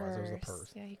 That's was what the it was. It was the purse.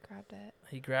 purse. Yeah, he grabbed it.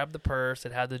 He grabbed the purse,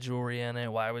 it had the jewelry in it.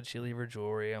 Why would she leave her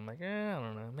jewelry? I'm like, I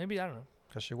don't know. Maybe, I don't know.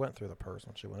 Because she went through the purse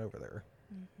when she went over there.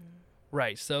 Mm-hmm.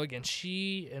 Right. So again,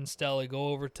 she and Stella go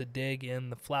over to dig in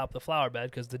the flower bed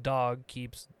because the dog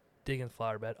keeps digging the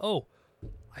flower bed. Oh,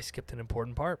 I skipped an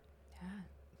important part. Yeah.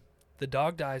 The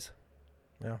dog dies.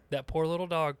 Yeah. That poor little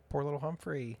dog. Poor little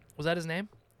Humphrey. Was that his name?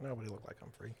 Nobody looked like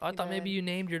Humphrey. I He thought maybe did. you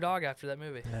named your dog after that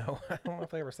movie. No, I don't know if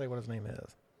they ever say what his name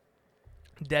is.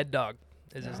 Dead Dog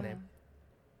is his Yeah. name.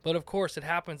 But of course, it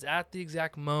happens at the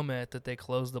exact moment that they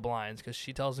close the blinds because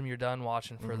she tells him you're done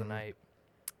watching for the Mhm. night.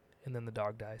 And then the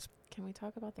dog dies. Can we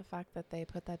talk about the fact that they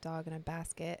put that dog in a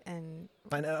basket and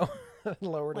I know.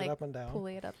 Lowered Like, it up and down. pull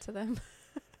it up to them?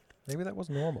 Maybe that was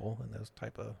normal in those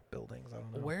type of buildings. I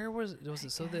don't know. Where was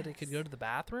it so that it could go guess. to the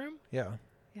bathroom? Yeah.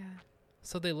 Yeah.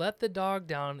 So they let the dog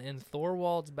down in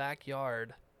Thorwald's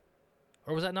backyard.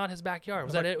 Or was that not his backyard?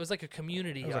 Was It was that like- it? It was like a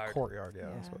community It was yard. a courtyard, yeah. It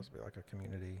was Yeah. supposed to be like a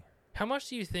community. How much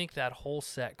do you think that whole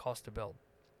set cost to build?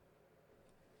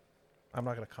 I'm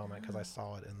not going to comment because I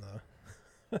saw it in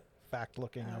the fact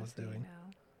looking I Oh, was so you doing.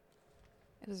 know.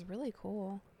 It was really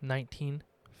cool.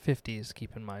 1950s,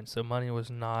 keep in mind. So money was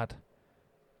not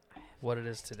what it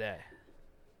is today.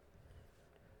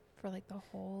 For like the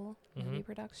whole Mhm. movie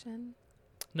production.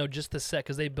 No, just the set,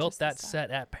 because they built Just the that set.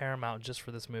 set at Paramount just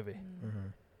for this movie. Mm-hmm.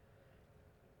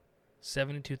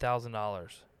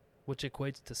 $72,000, which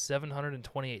equates to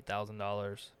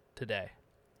 $728,000 today.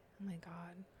 Oh my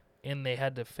god. And they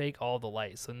had to fake all the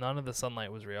light, so none of the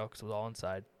sunlight was real because it was all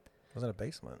inside. It was in a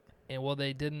basement. And well,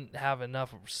 they didn't have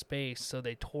enough space, so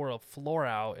they tore a floor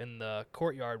out, and the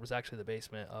courtyard was actually the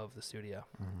basement of the studio.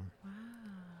 Mm-hmm. Wow.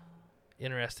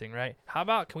 Interesting, right? How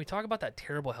about, can we talk about that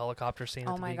terrible helicopter scene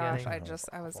at Oh the my beginning? gosh, That was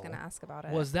I was awful. gonna ask about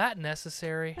it. Was that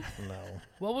necessary? No.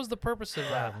 What was the purpose of I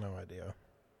that? have no idea.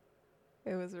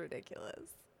 It was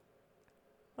ridiculous.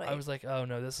 I was like, oh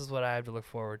no, this is what I have to look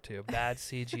forward to. Bad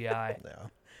CGI. Yeah.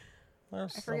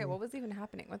 There's I forget some- what was even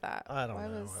happening with that. I don't Why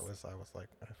know. was- I was like,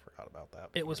 I forgot about that.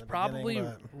 It was in the beginning, probably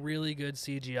but really good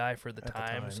CGI for the At the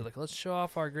time. So time. like, let's show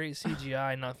off our great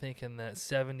CGI, not thinking that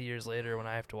 70 years later, when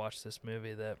I have to watch this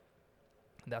movie,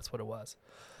 that's what it was.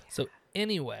 So I don't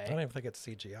anyway, even think it's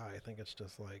CGI. I think it's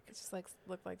just like, It just like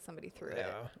looked like somebody threw it.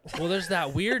 yeah. well, there's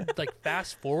that weird like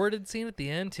fast forwarded scene at the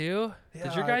end too.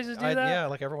 Did your guys do that? Yeah,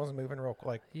 like everyone's moving real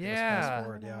quick. Just Yeah. fast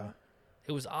forward, yeah.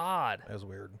 It was odd. It was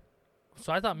weird.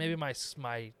 So I thought maybe my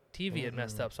TV had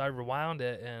messed Mm-mm. up, so I rewound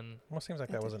it and Almost seems like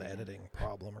It that was an did, yeah. editing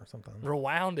problem or something.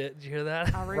 rewound it. Did you hear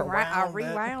that? I Rewound it.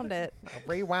 rewound it. I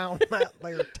rewound that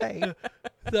there tape.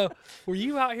 So were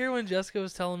you out here when Jessica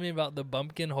was telling me about the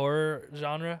bumpkin horror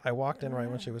genre? I walked in right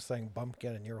when she was saying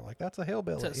bumpkin, and you were like, "That's a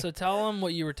hillbilly." So tell them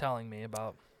what you were telling me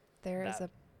about. There is That. a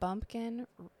bumpkin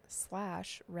 /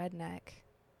 redneck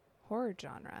horror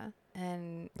genre,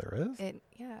 and there is. it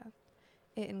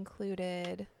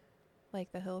included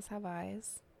like The Hills Have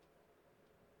Eyes.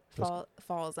 Just-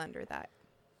 Falls under that,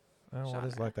 Oh, what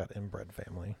is genre. like that inbred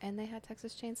family? and they had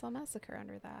Texas Chainsaw Massacre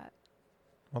under that.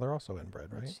 Well, they're also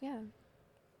inbred, right? Which, yeah,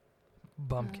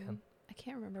 Bumpkin. I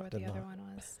can't remember what Did the other not.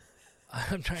 one was.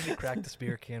 I'm trying to crack this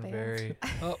beer can They very.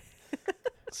 Oh.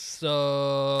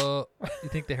 So you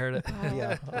think they heard it?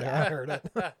 Yeah, I heard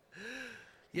it.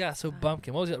 Yeah. So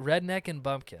bumpkin. What was it? Redneck and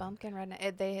bumpkin. Bumpkin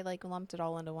redneck. They like lumped it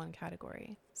all into one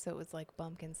category, so it was like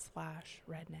bumpkin /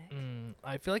 redneck.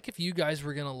 I feel like if you guys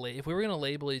were gonna if we were gonna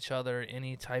label each other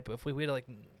any type of, if we had to like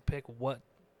pick what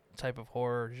type of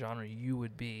horror genre you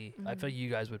would be, I feel like you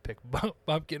guys would pick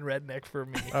bumpkin redneck for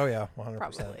me. Oh yeah, 100%.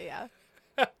 Probably, yeah.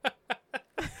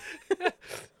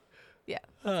 Yeah,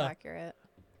 that's Huh. accurate.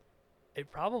 It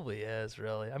probably is,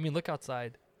 really. I mean, look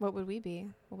outside. What would we be?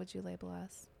 What would you label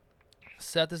us?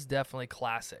 Seth is definitely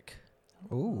classic.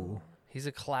 Ooh, He's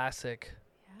a classic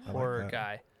I like horror that.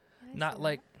 guy. Yeah, I see Not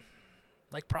that.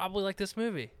 like probably like this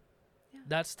movie. Yeah.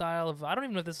 That style of, I don't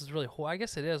even know if this is really horror. I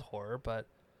guess it is horror, but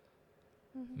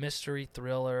Mhm. mystery,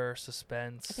 thriller,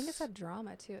 suspense. I think it's a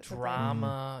drama too. It's like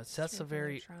drama. Seth's a really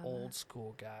very drama. old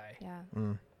school guy. yeah.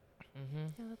 Mm. Mm-hmm.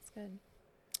 Yeah, that's good.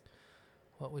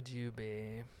 What would you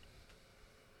be?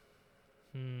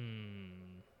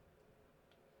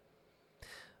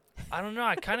 I don't know.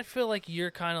 I kind of feel like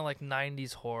you're kind of like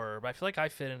 90s horror, but I feel like I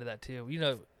fit into that too. You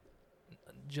know,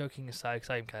 joking aside, because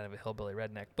I'm kind of a hillbilly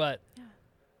redneck, but Yeah.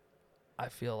 I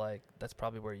feel like that's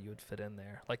probably where you would fit in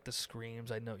there. Like the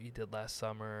screams I know you did last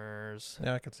summers,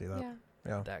 Yeah, I could see that. Yeah.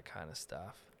 Yeah. that kind of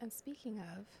stuff. And speaking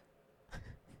of,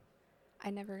 I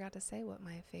never got to say what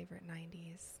my favorite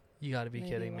 90s You got to be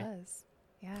movie kidding me. was.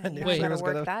 Yeah, I you knew know, Wait. I she gotta was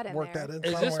work gonna that in work there. that in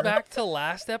Is this somewhere. back to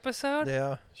last episode?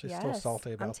 Yeah, she's still Yes,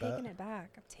 salty about I'm taking that. it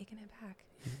back. I'm taking it back.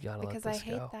 You gotta Because let I this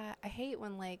hate go. that. I hate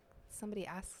when like somebody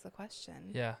asks a question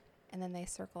Yeah. and then they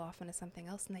circle off into something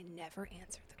else and they never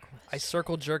answer the question. I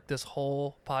circle jerked this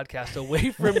whole podcast away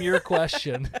from your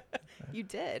question. You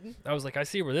did. I was like, I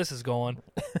see where this is going.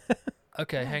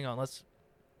 Okay, Yeah. hang on. Let's.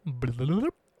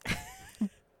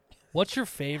 What's your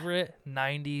favorite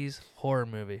 90s horror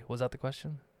movie? Was that the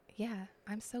question? Yeah,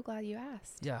 I'm so glad you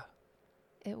asked. Yeah.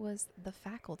 It was The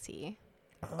Faculty.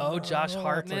 Oh, Josh That's a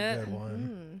Hartnett? good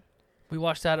one. Mhm. We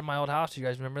watched that at my old house. You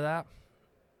guys remember that?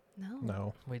 No.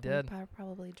 No. We We did. were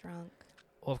probably drunk.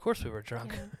 Well, of course we were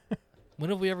drunk. Yeah, When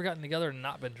have we ever gotten together and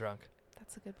not been drunk?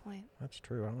 that's a good point. That's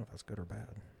true. I don't know if that's good or bad.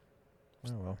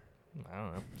 Oh, well. I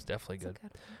don't know. It's definitely That's good. a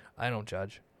good point. I don't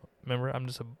judge. Remember, I'm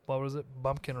just a, what was it?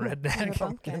 Bumpkin I'm a redneck?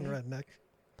 Pumpkin. redneck.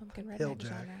 Pumpkin redneck Hilljack.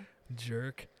 genre.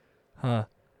 Jerk. Huh.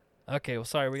 Okay, well,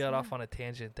 sorry, we got So- off on a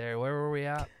tangent there. Where were we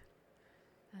at?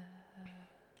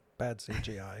 Bad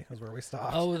CGI is where we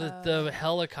stopped. Oh, the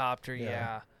helicopter, Yeah.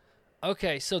 yeah.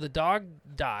 Okay, so the dog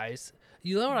dies.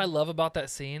 You know what I love about that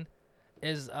scene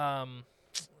is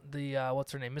the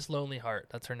what's her name? Miss Lonely Heart.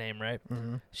 That's her name, right?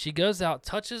 Mm-hmm. She goes out,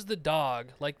 touches the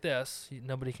dog like this.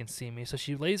 Nobody can see me. So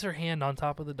she lays her hand on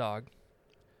top of the dog.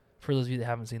 For those of you that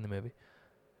haven't seen the movie.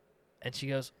 And she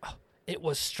goes, oh, it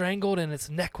was strangled and its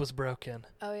neck was broken.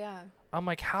 Oh yeah, I'm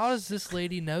like, how does this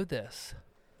lady know this?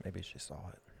 Maybe she saw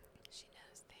it. she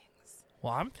knows things.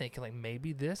 Well, I'm thinking like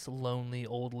maybe this lonely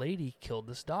old lady killed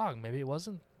this dog. Maybe it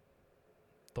wasn't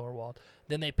Thorwald.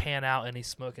 Then they pan out and he's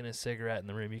smoking his cigarette in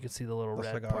the room. You can see the little The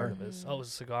red cigar. part of his. Oh, it was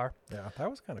a cigar. Yeah, that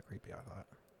was kind of creepy, I thought.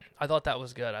 I thought that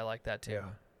was good. I like that too. Yeah.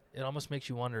 It almost makes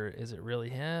you wonder: is it really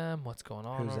him? What's going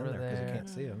on Who's in over there? Because you there? can't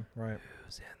see him. Right.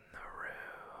 Who's in the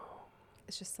room?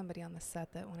 It's just somebody on the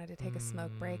set that wanted to take a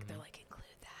smoke break. They're Mm. like, include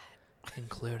that.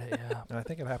 Include it, yeah. And I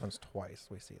think it happens twice.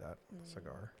 We see that Mm.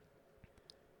 cigar.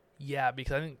 Yeah,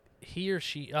 because I think he or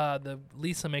she, the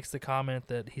Lisa makes the comment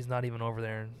that he's not even over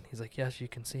there, and he's like, "Yes, you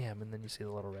can see him," and then you see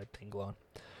the little red thing glowing.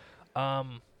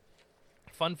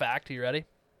 Fun fact: are you ready?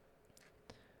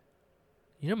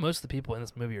 You know, most of the people in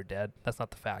this movie are dead. That's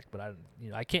not the fact, but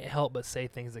I can't help but say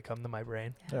things that come to my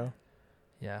brain. Yeah.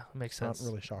 Yeah, it makes Not sense.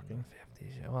 really shocking.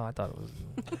 50s, yeah. Well, I thought it was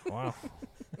wow.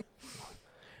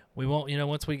 We won't,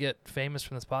 once we get famous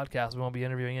from this podcast, we won't be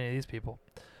interviewing any of these people.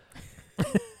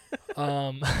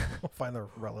 We'll find their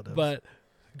relatives. But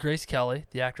Grace Kelly,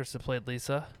 the actress that played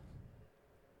Lisa,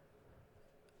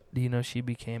 do you know she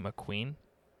became a queen?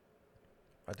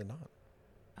 I did not.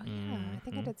 Oh yeah, I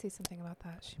think I Mhm. did see something about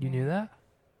that. She You knew married that?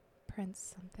 Prince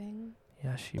something.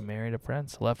 Yeah, she married a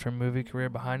prince, left her movie career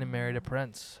behind and married a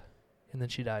prince. And then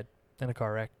she died in a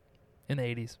car wreck in the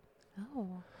 80s.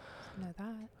 Oh, didn't know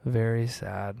that. Very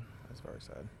sad. That's very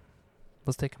sad.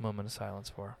 Let's take a moment of silence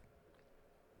for her.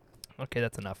 Okay,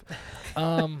 that's enough.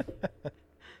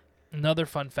 Another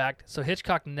fun fact. So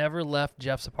Hitchcock never left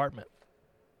Jeff's apartment.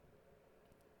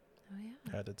 Oh yeah.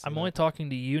 Yeah, I did see I'm that. only talking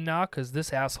to you now because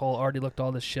this asshole already looked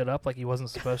all this shit up like he wasn't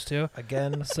supposed to.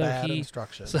 Again, So bad he-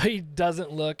 instruction. So he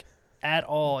doesn't look at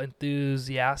all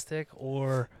enthusiastic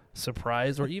or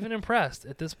surprised or even impressed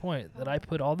at this point that I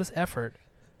put all this effort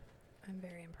I'm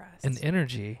very impressed. and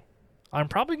energy. I'm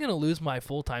probably going to lose my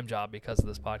full-time job because of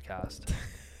this podcast.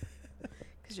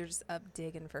 Because you're just up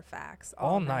digging for facts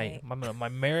all night. My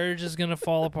marriage is going to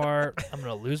fall apart. I'm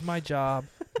going to lose my job.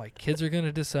 My kids are going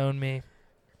to disown me.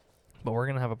 But we're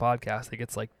going to have a podcast that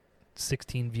gets like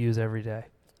 16 views every day.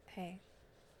 Hey,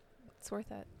 it's worth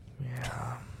it.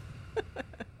 Yeah.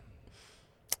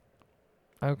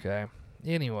 Okay.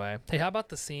 Anyway. Hey, how about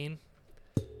the scene?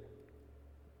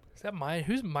 Is that mine?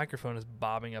 Whose microphone is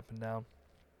bobbing up and down?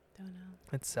 Don't know.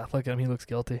 It's Seth. Look at him. He looks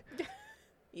guilty.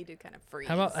 You do kind of freeze.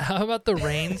 How about the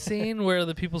rain scene where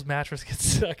the people's mattress gets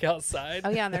stuck outside? Oh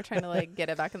yeah, and they're trying to like get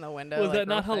it back in the window. Was like, that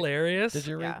not real quick. hilarious? Did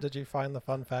you read? Yeah. Did you find the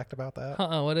fun fact about that?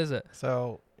 What is it?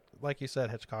 So, like you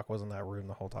said, Hitchcock was in that room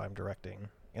the whole time directing,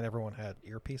 and everyone had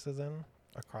earpieces in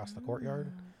across the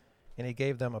courtyard, Ah. and he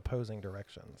gave them opposing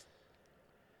directions.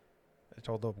 They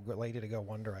told the lady to go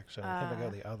one direction, him to go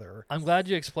the other. I'm glad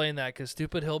you explained that because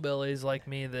stupid hillbillies like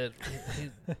me that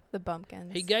The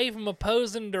bumpkins. he gave him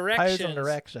opposing directions. Opposing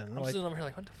direction. I'm Like, sitting over here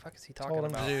like, what the fuck is he talking told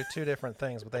him about? to do two different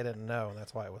things, but they didn't know, and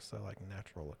that's why it was so like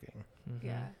natural looking. Mhm.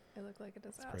 Yeah, it looked like a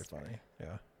It's disaster. pretty funny.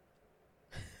 Yeah.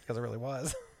 Because it really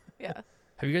was. Yeah.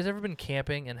 Have you guys ever been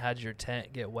camping and had your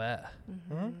tent get wet?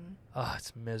 Mm-hmm. Oh,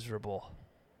 it's miserable.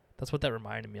 That's what that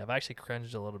reminded me of. I actually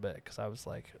cringed a little bit because I was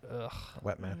like, ugh. A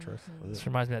wet mattress. Mhm. This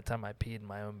reminds me of that time I peed in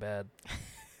my own bed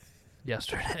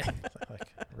yesterday. Like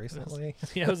recently.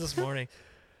 Yeah, it was this morning.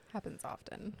 Happens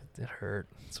often. It hurt.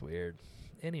 It's weird.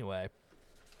 Anyway.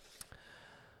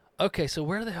 Okay, so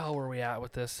where the hell were we at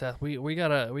with this, Seth? We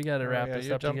gotta wrap yeah, this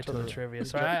you up to jumped get to to the the- trivia. you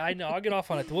So I know I'll get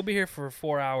off on it. We'll be here for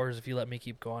 4 hours if you let me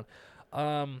keep going.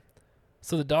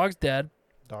 So the dog's dead.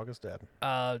 Dog is dead.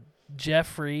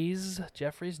 Jeff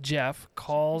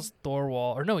calls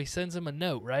Thorwald, or no, he sends him a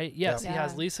note, right? Yes, Yep. he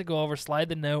has Yeah. Lisa go over, slide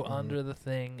the note Mhm. under the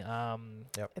thing.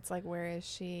 It's like, where is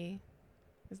she?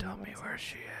 Isn't Tell that what me it where says?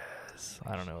 she is.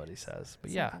 I don't know what he says,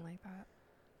 but Something yeah. like that.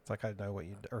 It's like I know what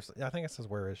you. Or I think it says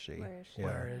where is she? Where is she? Yeah.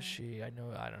 Where is she? I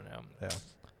know. I don't know. Yeah.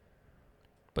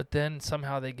 But then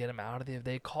somehow they get him out of the.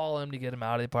 They call him to get him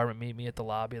out of the apartment. Meet me at the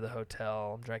lobby of the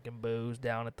hotel. I'm drinking booze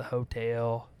down at the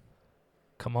hotel.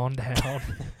 Come on down.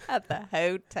 At the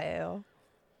hotel.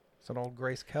 So an old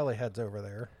Grace Kelly heads over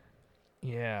there.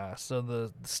 Yeah. So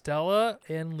the Stella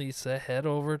and Lisa head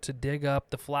over to dig up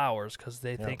the flowers because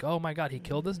they Yep. think, oh my God, he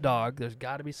killed this dog. There's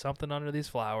got to be something under these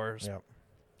flowers. Yep.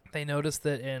 They notice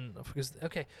that because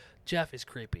Jeff is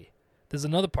creepy. There's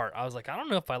another part. I was like, I don't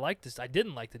know if I like this. I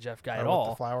didn't like the Jeff guy at With all.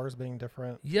 the flowers being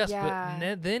different. Yes, Yeah.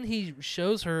 but then he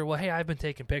shows her, well, hey, I've been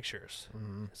taking pictures.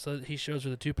 Mm-hmm. So he shows her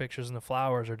the two pictures and the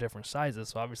flowers are different sizes.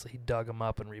 So obviously he dug them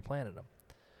up and replanted them.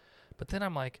 But then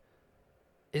I'm like,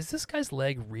 is this guy's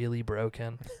leg really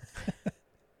broken?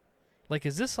 Like,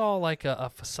 is this all like a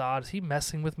facade? Is he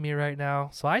messing with me right now?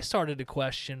 So I started to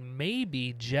question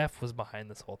maybe Jeff was behind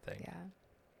this whole thing. Yeah.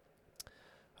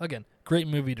 Again, great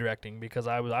movie directing because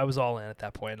I was all in at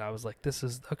that point. And I was like, this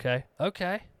is okay.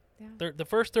 Yeah. The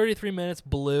first 33 minutes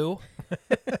blew.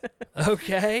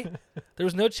 Okay. There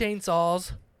was no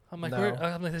chainsaws. I'm like,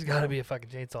 No. there's got to be a fucking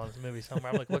chainsaw in this movie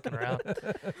somewhere. I'm like looking around.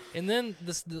 And then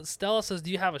the Stella says,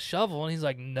 do you have a shovel? And he's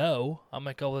like, no. I'm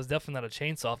like, oh, well, there's definitely not a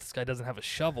chainsaw if this guy doesn't have a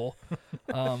shovel.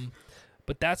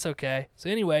 But that's okay. So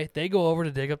anyway, they go over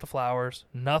to dig up the flowers.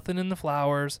 Nothing in the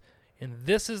flowers. And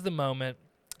this is the moment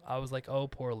I was like, oh,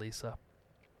 poor Lisa.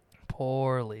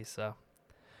 Poor Lisa.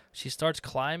 She starts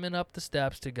climbing up the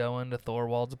steps to go into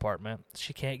Thorwald's apartment.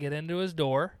 She can't get into his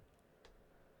door.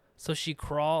 So she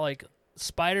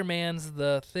Spider-Man's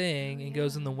the thing and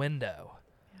goes in the window.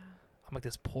 Yeah. I'm like,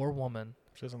 this poor woman.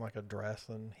 She's in like a dress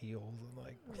and heels and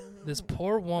like. This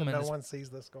poor and woman no is one sees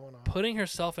this going on. putting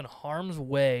herself in harm's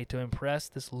way to impress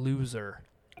this loser.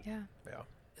 Yeah. Yeah.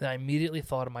 And I immediately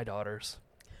thought of my daughters.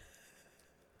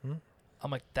 Hmm? I'm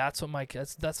like, that's what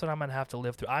I'm gonna have to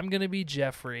live through. I'm gonna be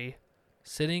Jeffrey,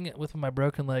 sitting with my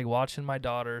broken leg, watching my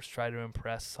daughters try to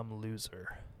impress some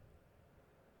loser.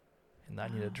 And I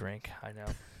need a Wow. drink. I know.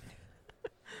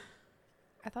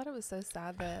 I thought it was so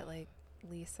sad that like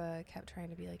Lisa kept trying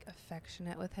to be like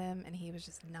affectionate with him and he was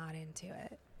just not into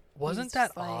it. He Wasn't was that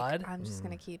just like, odd? I'm just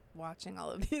gonna Mm. keep watching all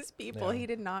of these people. Yeah. He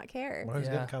did not care. Well, he's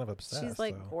Yeah. getting kind of obsessed. She's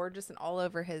like so. gorgeous and all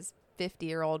over his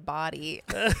 50-year-old body.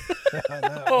 I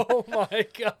know. Oh my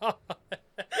God.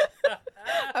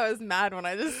 I was mad when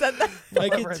I just said that. I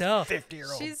Over can his tell.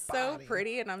 50-year-old She's so body.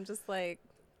 pretty, and I'm just like,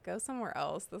 go somewhere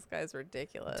else. This guy's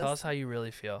ridiculous. Tell us how you really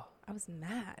feel. I was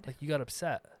mad. Like you got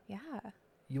upset. Yeah.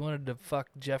 You wanted to fuck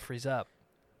Jeffries up.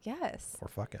 Yes. Or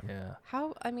fuck him. Yeah.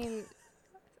 How? I mean,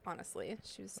 honestly,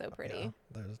 she was so pretty. Yeah,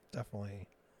 there's definitely.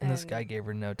 And this guy gave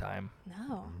her no time.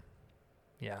 No.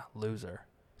 Yeah, loser.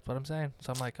 That's what I'm saying.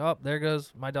 So I'm like, oh, there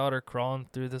goes my daughter crawling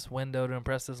through this window to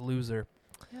impress this loser.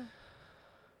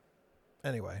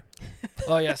 Anyway,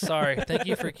 Oh, yeah, sorry. Thank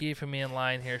you for keeping me in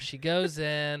line here. She goes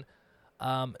in.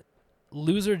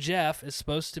 Loser Jeff is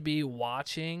supposed to be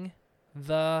watching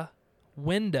the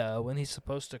window and he's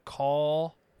supposed to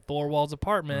call Thorwald's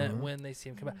apartment Mhm. when they see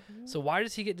him come back. So why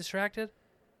does he get distracted?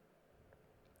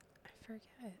 I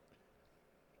forget.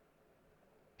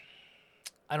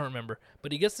 I don't remember.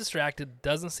 But he gets distracted,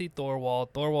 doesn't see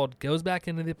Thorwald. Thorwald goes back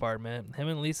into the apartment. Him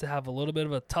and Lisa have a little bit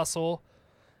of a tussle.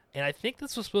 And I think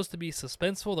this was supposed to be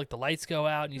suspenseful. Like the lights go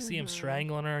out and you see him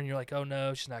strangling her and you're like, oh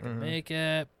no, she's not going to Mhm. make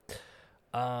it.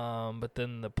 But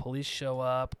then the police show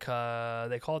up. He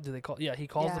calls the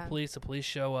Yeah. police. The police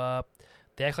show up.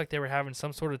 They act like they were having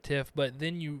some sort of tiff. But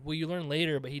then you learn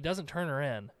later, but he doesn't turn her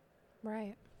in.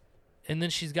 Right. And then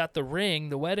she's got the ring,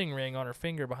 the wedding ring, on her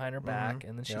finger behind her back,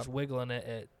 and then she's Yep. wiggling it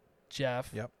at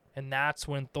Jeff. Yep. And that's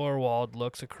when Thorwald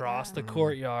looks across Yeah. the Mhm.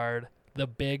 courtyard, the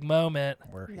big moment.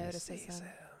 Where he Notices sees him.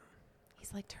 him.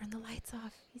 He's like, turn the lights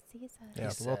off. He sees us. Yeah,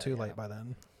 it's a little too late by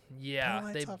then. Yeah,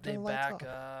 lights they off, they turn the lights back off.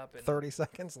 up. And 30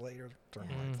 seconds later, turn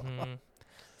the lights off. Mhm.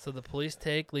 So the police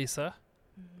take Lisa.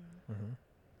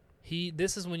 Mm-hmm.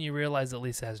 This is when you realize that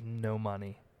Lisa has no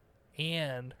money,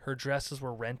 and her dresses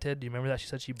were rented. Do you remember that? She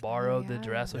said she borrowed the yeah.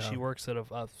 dress, so she Yeah. works at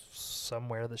a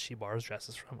somewhere that she borrows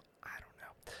dresses from. I don't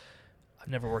know. I've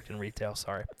never worked in retail.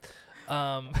 Sorry.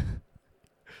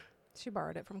 She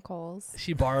borrowed it from Kohl's.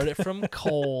 She borrowed it from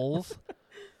Kohl's,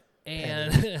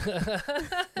 and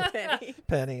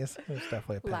Pennies. It was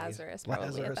definitely a pennies. Lazarus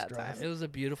probably at that dress. time. it was a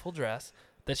beautiful dress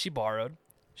that she borrowed.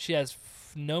 She has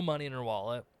no money in her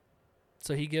wallet,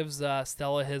 so he gives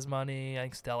Stella his money. I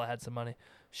think Stella had some money.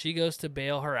 She goes to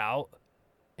bail her out,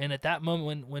 and at that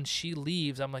moment, when she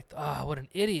leaves, I'm like, oh, what an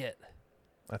idiot.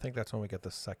 I think that's when we get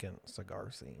the second cigar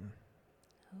scene.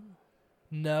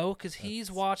 No, because he's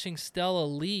That's- watching Stella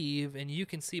leave, and you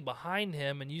can see behind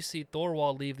him, and you see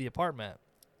Thorwald leave the apartment.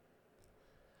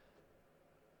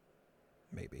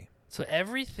 Maybe. So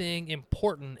everything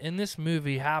important in this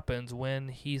movie happens when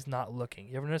he's not looking.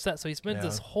 You ever notice that? So he spends Yeah.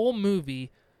 this whole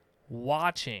movie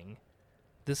watching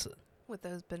this With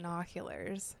those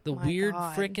binoculars. the My weird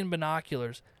God. freaking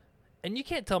binoculars. And you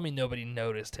can't tell me nobody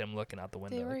noticed him looking out the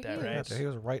window were like that, huge. right? Yeah, he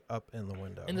was right up in the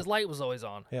window. And his light was always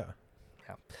on. yeah.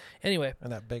 Anyway,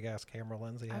 And that big ass camera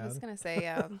lens he I was had. going to say,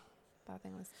 that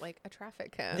thing was like a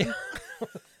traffic cone.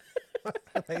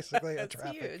 Basically a That's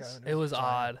traffic huge. cone. it was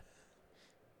giant. odd.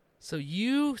 So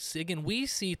again, we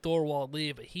see Thorwald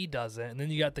leave, but he doesn't. And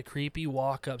then you got the creepy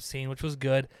walk-up scene, which was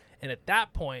good. And at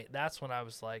that point, that's when I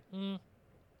was like,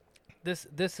 this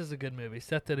is a good movie.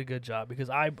 Seth did a good job because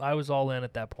I was all in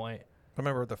at that point.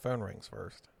 Remember the phone rings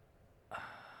first.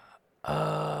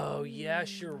 Oh,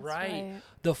 yes, you're That's right.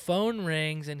 The phone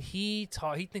rings and he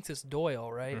thinks it's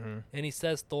Doyle, right? Mhm. And he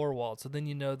says Thorwald. So then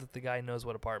you know that the guy knows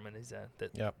what apartment he's in.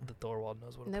 That Yep. the Thorwald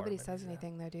knows what Nobody apartment says he's in.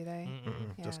 anything, though, do they?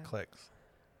 Mm-mm. Just Yeah. clicks.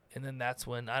 And then that's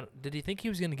when did he think he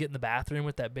was going to get in the bathroom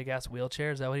with that big ass wheelchair?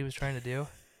 Is that what he was trying to do?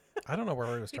 I don't know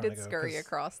where he was He trying did to go. scurry 'cause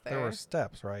across there. There were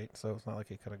steps, right? So it's not like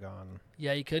he could have gone.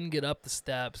 Yeah, he couldn't get up the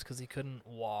steps because he couldn't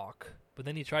walk. But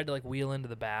then he tried to like wheel into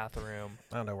the bathroom.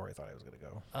 I don't know where he thought he was going to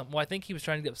go. Well, I think he was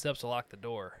trying to get up steps to lock the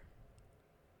door.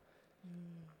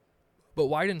 Mm. But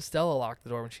why didn't Stella lock the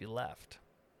door when she left?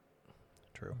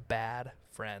 True. Bad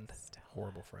friend.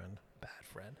 Horrible friend. Bad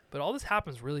friend. But all this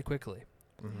happens really quickly.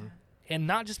 Mm-hmm. And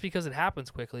not just because it happens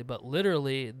quickly, but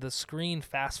literally the screen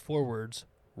fast forwards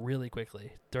really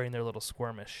quickly during their little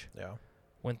skirmish Yeah.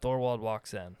 when Thorwald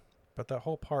walks in. But that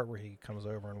whole part where he comes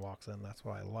over and walks in, that's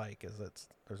what I like, is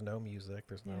there's no music,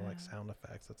 there's no like Yeah. sound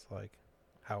effects. It's like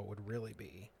how it would really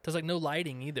be. There's like no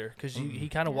lighting either because Mm-mm. he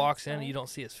kind of Yeah, walks that's in and right. you don't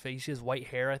see his face. He has white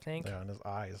hair, I think. Yeah, and his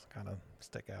eyes kind of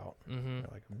stick out. Mm-hmm. You're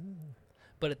like, ooh.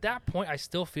 But at that point, I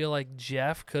still feel like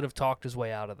Jeff could have talked his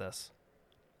way out of this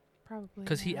Probably.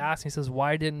 because he yeah. asked, he says,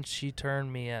 "Why didn't she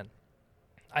turn me in?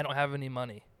 I don't have any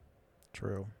money."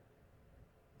 True.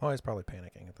 Oh, he's probably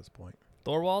panicking at this point.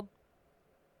 Thorwald?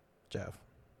 Jeff.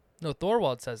 No,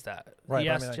 Thorwald says that. Right. He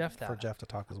but I asked mean, like, Jeff that. For Jeff to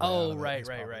talk his way out Oh, of it, right, he's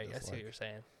right, probably right. I just see what like- you're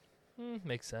saying.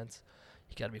 Makes sense.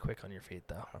 You got to be quick on your feet,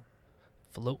 though. Yeah.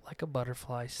 Float like a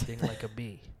butterfly, sting like a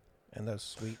bee. And those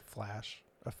sweet flash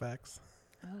effects.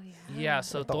 Oh, yeah. Yeah,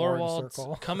 so The orange Thorwald's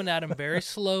circle. coming at him very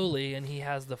slowly, and he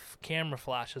has the camera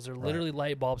flashes. They're Right. literally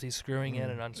light bulbs he's screwing in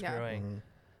Mhm. and unscrewing. Mhm.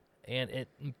 And it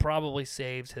probably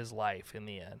saves his life in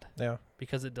the end Yeah.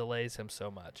 because it delays him so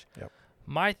much. Yep.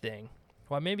 My thing,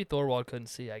 well, maybe Thorwald couldn't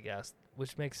see, I guess,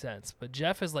 which makes sense. But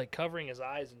Jeff is like covering his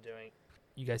eyes and doing.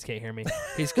 You guys can't hear me.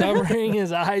 He's covering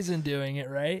his eyes and doing it,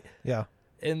 right? Yeah.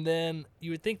 And then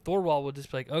you would think Thorwald would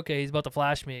just be like, okay, he's about to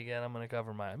flash me again. I'm going to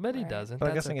cover my eye. But he Right. doesn't. But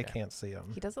I'm That's guessing okay. he can't see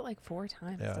him. He does it like 4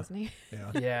 times, Yeah. doesn't he?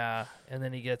 Yeah. Yeah, and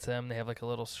then he gets him. They have like a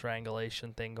little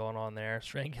strangulation thing going on there.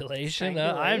 Strangulation.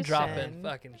 I'm dropping Strangulation.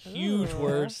 fucking huge Ooh.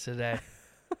 words today.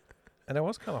 And it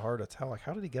was kind of hard to tell. Like,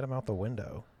 how did he get him out the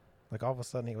window? Like, all of a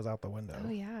sudden, he was out the window. Oh,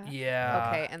 yeah. Yeah.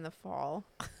 Okay, and the fall.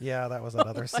 Yeah, that was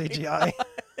another CGI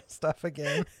stuff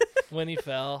again. When he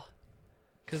fell.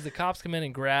 Because the cops come in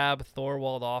and grab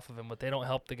Thorwald off of him, but they don't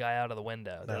help the guy out of the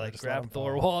window. They No, like just let grab him fall.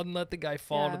 Thorwald and let the guy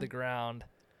fall to Yeah. the ground.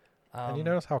 And you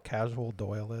notice how casual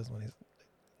Doyle is when he's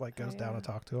like Oh, goes down to yeah.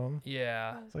 talk to him.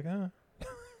 Yeah. It's like,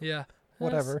 Yeah.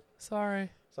 whatever.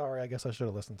 Sorry. Sorry, I guess I should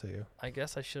have listened to you. I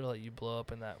guess I should have let you blow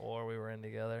up in that war we were in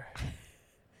together.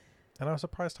 And I was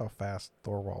surprised how fast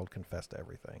Thorwald confessed to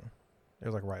everything. It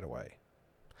was like right away.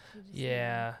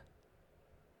 Yeah.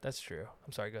 That's true.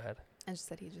 I'm sorry. Go ahead. And she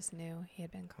said he just knew he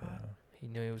had been caught. He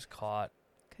knew he was caught.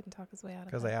 Couldn't talk his way out of it.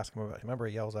 Because they ask him about. Remember,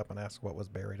 he yells up and asks what was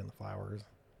buried in the flowers,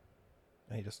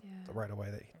 and he just Yeah. right away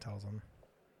that he tells him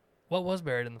What was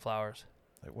buried in the flowers?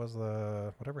 it was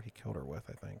the whatever he killed her with.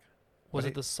 I think. Was But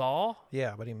it the saw?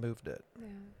 Yeah, but he moved it.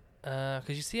 Yeah.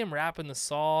 Because you see him wrapping the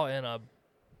saw in a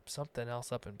something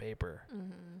else up in paper.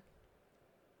 Mm-hmm.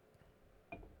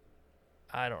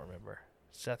 I don't remember.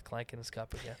 Seth clanking his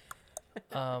cup again.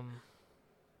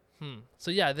 So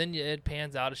yeah, then it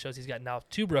pans out. It shows he's got now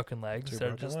 2 broken legs Two instead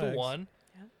of broken just legs. the one.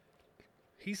 Yeah.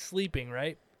 He's sleeping,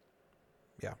 right?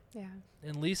 Yeah.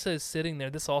 And Lisa is sitting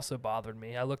there. This also bothered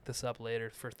me. I looked this up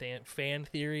later for fan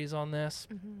theories on this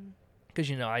Mm-hmm. because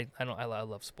you know I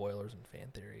love spoilers and fan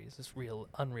theories. It's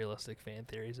unrealistic fan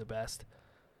theories the best.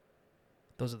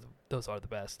 Those are the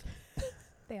best.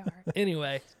 They are.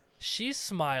 Anyway, she's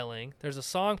smiling. There's a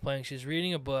song playing. She's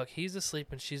reading a book. He's asleep,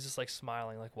 and she's just like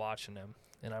smiling, like watching him.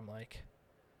 And I'm like,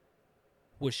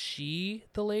 was she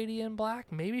the lady in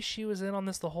black? Maybe she was in on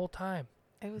this the whole time.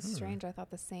 It was Hmm. strange. I thought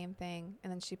the same thing.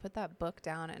 And then she put that book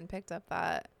down and picked up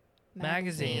that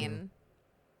Magazine. magazine.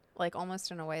 Like almost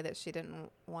in a way that she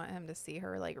didn't want him to see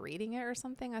her like reading it or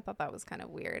something. I thought that was kind of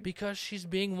weird. Because she's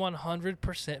being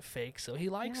 100% fake, so he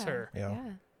likes her.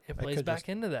 Yeah. It I plays could back just-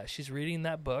 into that. She's reading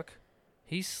that book.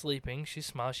 He's sleeping. She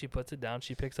smiles. She puts it down.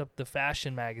 She picks up the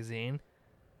fashion magazine.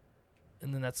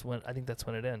 And then that's when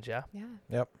it ends, yeah? Yeah.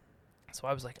 Yep. So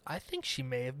I was like, I think she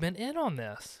may have been in on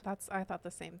this. I thought the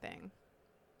same thing.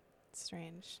 It's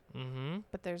strange. Mm-hmm.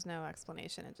 But there's no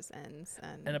explanation. It just ends.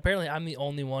 And apparently I'm the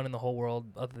only one in the whole world,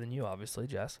 other than you, obviously,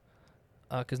 Jess.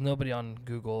 Because nobody on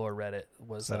Google or Reddit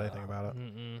was Said anything about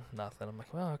it. Nothing. I'm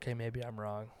like, well, okay, maybe I'm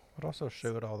wrong. It also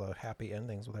showed all the happy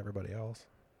endings with everybody else.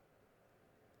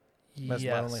 Miss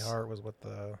Yes, Lonely Heart was with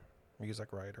the music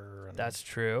writer, and that's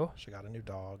true. she got a new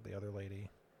dog. The other lady.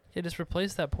 Yeah, just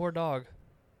replace that poor dog.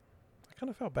 I kind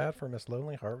of felt bad for Miss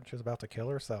Lonely Heart when she was about to kill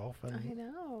herself, I and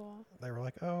know. they were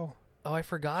like, "Oh, Oh, I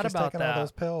forgot she's about taking that. all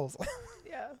those pills."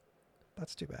 Yeah.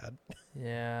 That's too bad.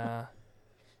 Yeah.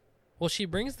 Well, she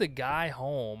brings the guy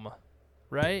home,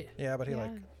 right? Yeah, but he Yeah.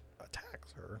 like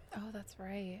attacks her. Oh, that's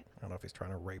right. I don't know if he's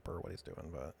trying to rape her or what he's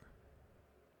doing, but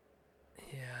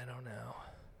Yeah, I don't know.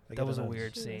 they That get was a into-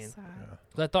 weird She was scene. sad. Yeah.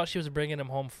 'Cause I thought she was bringing him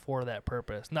home for that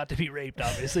purpose, not to be raped.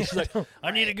 Obviously, she's like,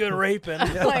 "I need a good raping."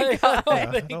 Yeah. Like, I God. don't Yeah,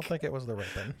 I think- don't think it was the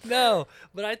raping. No,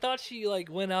 but I thought she like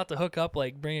went out to hook up,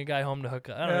 like bring a guy home to hook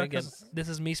up. I don't know. Yeah, Again, 'cause- this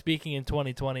is me speaking in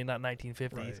 2020, not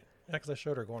 1950s. Right. Yeah, because I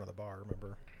showed her going to the bar.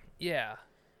 Remember? Yeah,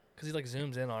 because he like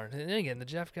zooms in on her. And again, the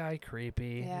Jeff guy,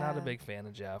 creepy. Not a Yeah. big fan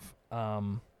of Jeff.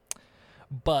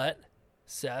 But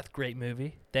Seth, great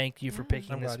movie. Thank you for Yeah.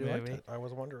 picking I'm this glad you liked movie. it. I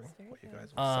was wondering It's very what you good. guys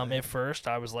would say. At first,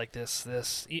 I was like,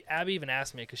 Abby even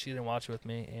asked me because she didn't watch it with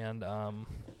me, and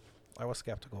I was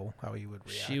skeptical how you would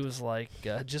react. she was like,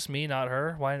 "Just me, not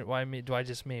her. Why me? Why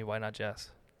just me? Why not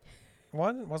Jess?"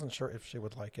 One, wasn't sure if she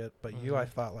would like it, but you, I Mhm.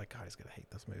 thought like, God, he's gonna hate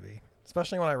this movie.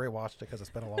 Especially when I rewatched it because it's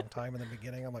been a long time. In the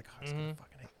beginning, I'm like, oh, he's gonna Mhm.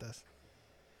 fucking hate this.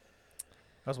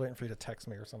 I was waiting for you to text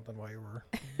me or something while you were.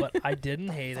 But I didn't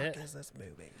hate Fuck it. is this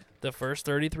movie? The first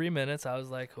 33 minutes, I was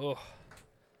like, "Oh."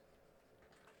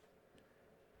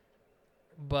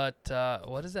 But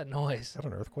what is that noise? Is that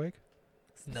an earthquake?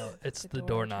 No, it's the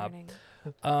door doorknob.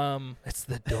 turning. It's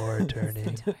the door It's the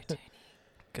turning. door turning.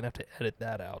 Gonna have to edit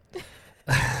that out.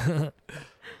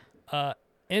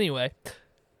 Anyway,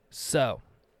 so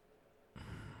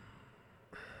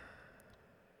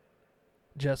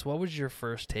Jess, what was your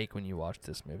first take when you watched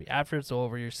this movie? After it's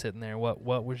over, you're sitting there. What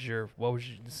was your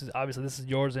this is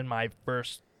yours and my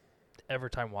first ever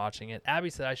time watching it. Abby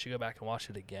said I should go back and watch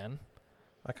it again.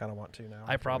 I kind of want to now.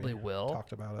 I after probably we will.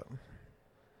 Talked about it.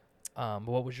 But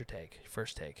what was your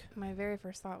first take? My very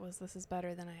first thought was this is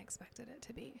better than I expected it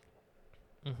to be.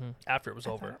 After it was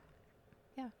I over. thought-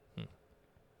 Yeah.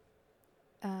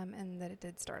 And that it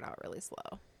did start out really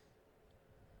slow.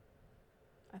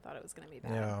 I thought it was going to be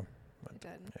bad. Yeah. It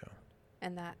did. Yeah.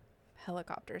 And that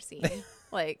helicopter scene,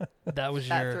 like, That was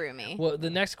that your. threw me. Well, the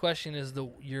next question is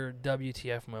your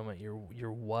WTF moment,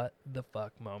 your what the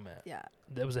fuck moment. Yeah.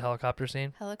 That was a helicopter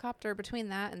scene. Helicopter between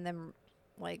that and them,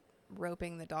 like,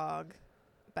 roping the dog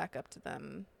back up to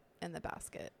them in the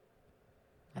basket.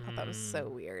 I thought that was so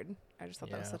weird. I just thought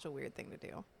that was Yeah. such a weird thing to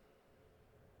do.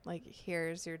 Like,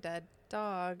 here's your dead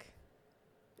dog.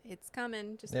 It's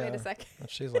coming. Just wait Yeah. a second. And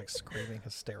she's like screaming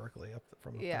hysterically up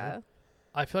from the Yeah. third.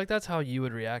 I feel like that's how you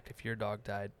would react if your dog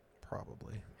died.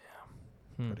 Probably.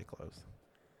 Hmm. Pretty close.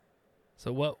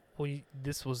 So what? Well,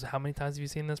 this was how many times have you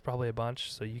seen this? Probably a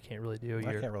bunch. So you can't really do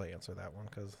I your. can't really answer that one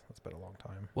because it's been a long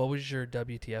time. What was your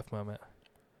WTF moment?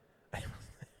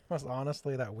 was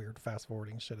honestly that weird fast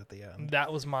forwarding shit at the end.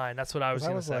 That was mine. That's what I was 'Cause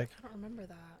going to say. I don't remember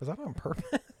that. Was that on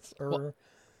purpose or?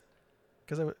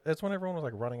 Because it's when everyone was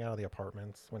like running out of the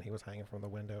apartments when he was hanging from the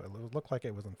window. It looked like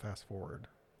it was in fast forward,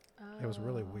 It was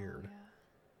really weird.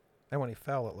 and when he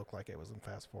fell, it looked like it was in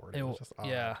fast forward. It was just odd.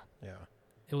 yeah. Yeah.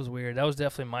 It was weird. That was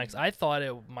definitely Mike's. I thought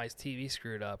my TV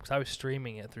screwed up because I was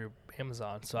streaming it through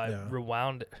Amazon, so I Yeah.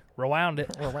 rewound it. Around I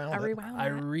it.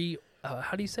 rewound.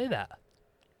 How do you say that?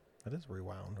 It is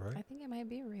rewound, I right? think it might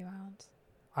be rewound.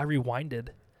 I rewinded.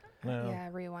 No. Yeah,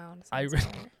 rewound. I sounds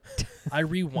re-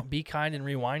 right. Be Kind and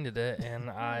rewinded it, and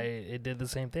it did the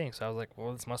same thing. So I was like,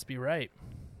 well, this must be right.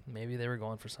 Maybe they were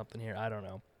going for something here. I don't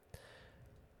know.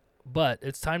 But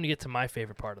it's time to get to my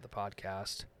favorite part of the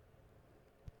podcast,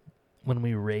 when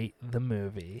we rate the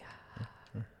movie.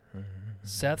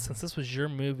 Seth, since this was your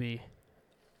movie,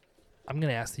 I'm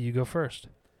going to ask that you go first.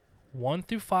 1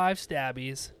 through 5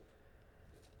 stabbies.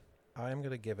 I'm going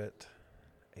to give it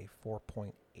a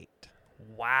 4.8.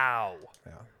 Wow.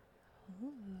 Yeah.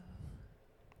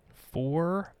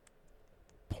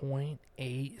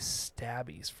 4.8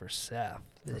 stabbies for Seth.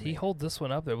 Did he hold this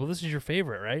one up there? Well, this is your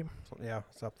favorite, right? So, yeah,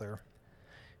 it's up there.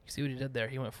 You see what he did there?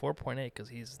 He went 4.8 because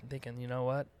he's thinking, you know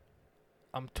what?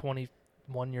 I'm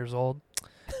 21 years old,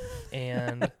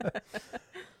 and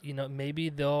maybe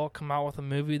they'll come out with a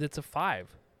movie that's a 5.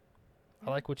 I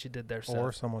like what you did there, Seth.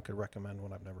 Or someone could recommend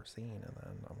one I've never seen, and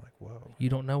then I'm like, whoa. You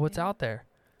don't know what's Yeah. out there.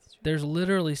 There's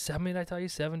literally, did I tell you,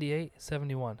 78,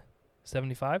 71,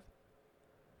 75?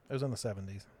 It was in the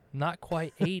 70s. Not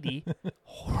quite 80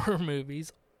 horror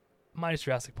movies, minus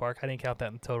Jurassic Park. I didn't count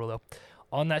that in total, though.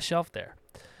 On that shelf there.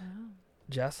 Wow.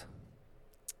 Jess,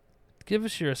 give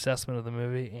us your assessment of the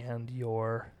movie and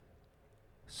your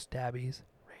stabbies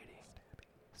rating.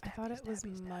 I thought it was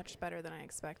much better than I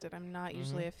expected. I'm not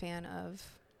usually a fan of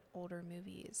older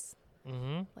movies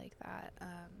Mm-hmm. like that.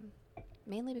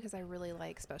 Mainly because I really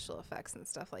like special effects and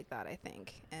stuff like that, I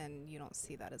think. And you don't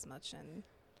see that as much in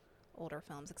older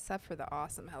films, except for the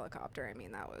awesome helicopter. I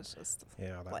mean, that was just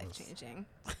Yeah, that life-changing.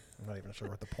 I'm not even sure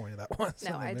what the point of that was.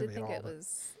 No, in the I did movie think at all, it but-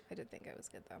 was. I did think it was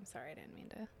good, though. I'm sorry, I didn't mean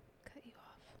to cut you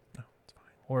off. No, it's fine.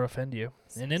 Or offend you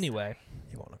So in any way.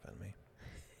 You won't offend me.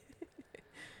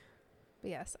 But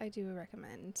yes, I do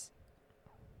recommend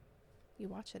you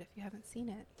watch it if you haven't seen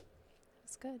it.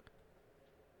 It's good.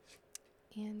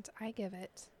 And I give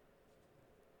it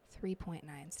 3.9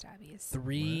 stabbies.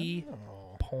 3.9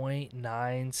 Wow.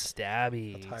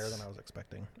 stabbies. That's higher than I was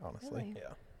expecting, honestly. Really?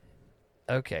 Yeah.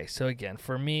 Okay, so again,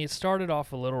 for me, it started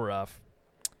off a little rough.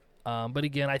 But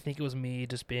again, I think it was me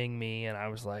just being me, and I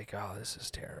was like, oh, this is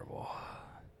terrible.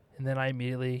 And then I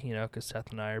immediately, because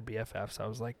Seth and I are BFFs, I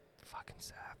was like, fucking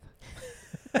Seth.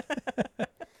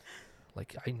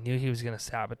 Like, I knew he was going to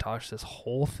sabotage this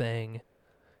whole thing.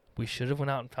 We should have went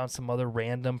out and found some other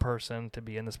random person to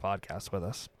be in this podcast with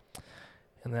us.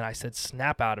 And then I said,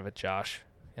 snap out of it, Josh.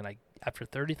 And after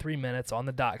 33 minutes on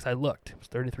the dot, 'cause I looked, it was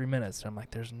 33 minutes. And I'm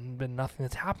like, there's been nothing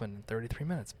that's happened in 33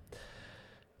 minutes.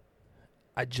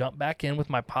 I jumped back in with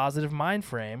my positive mind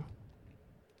frame.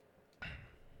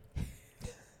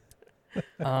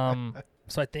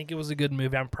 So I think it was a good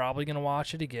movie. I'm probably going to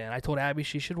watch it again. I told Abby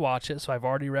she should watch it, so I've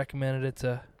already recommended it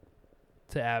to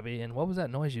Abby. And what was that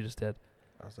noise you just did?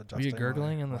 I was Were adjusting you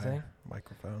gurgling in the my thing?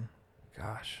 microphone.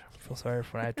 Gosh, I feel sorry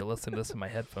for when I have to listen to this in my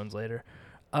headphones later.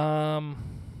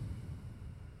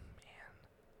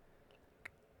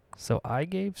 So I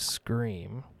gave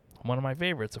Scream, one of my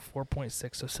favorites, a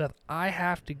 4.6. So Seth, I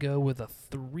have to go with a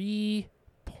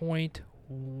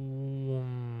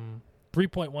 3.1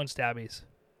 stabbies.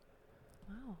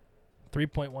 Wow.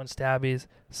 3.1 stabbies.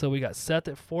 So we got Seth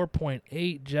at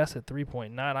 4.8, Jess at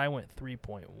 3.9. I went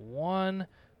 3.1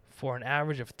 for an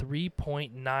average of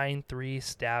 3.93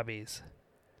 stabbies.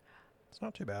 It's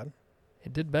not too bad.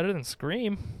 It did better than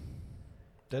Scream.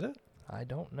 Did it? I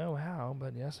don't know how,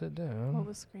 but yes, it did. What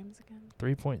was Screams again?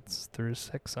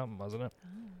 3.36 something, wasn't it?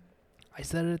 Oh. I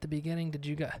said it at the beginning. Did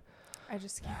you guys? I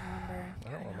just can't remember. I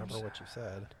don't remember what you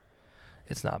said.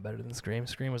 It's not better than Scream.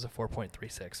 Scream was a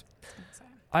 4.36. Sorry.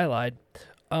 I lied.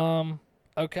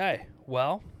 Okay.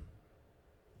 Well,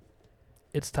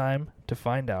 it's time to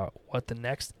find out what the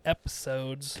next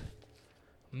episode's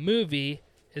movie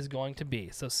is going to be.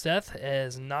 So Seth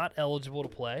is not eligible to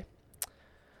play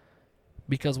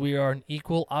because we are an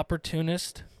equal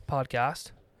opportunist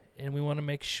podcast, and we want to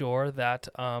make sure that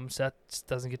Seth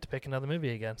doesn't get to pick another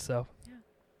movie again. So, Yeah.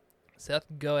 Seth,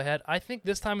 go ahead. I think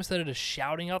this time instead of just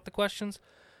shouting out the questions,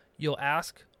 you'll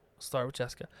ask. Start with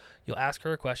Jessica. You'll ask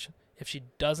her a question. If she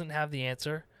doesn't have the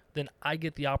answer, then I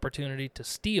get the opportunity to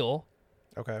steal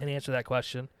Okay. and answer that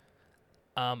question.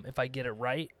 If I get it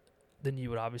right, then you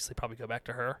would obviously probably go back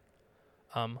to her.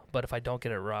 But if I don't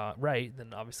get it right,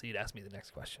 then obviously you'd ask me the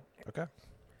next question. Okay.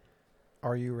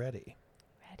 Are you ready?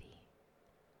 Ready.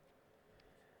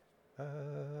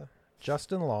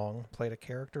 Justin Long played a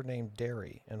character named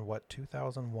Derry in what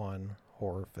 2001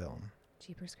 horror film?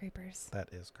 Jeepers Creepers. That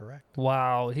is correct.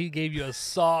 Wow, he gave you a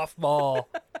softball.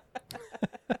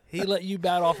 He let you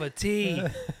bat off a tee.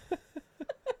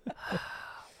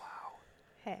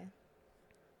 Hey.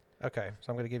 Okay, so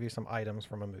I'm going to give you some items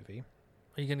from a movie.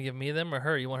 Are you going to give me them or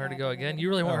her? You want her to Yeah, go give me again? them. You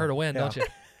really want Oh, her to win, yeah. don't you?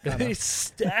 Kinda. He's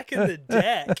stacking the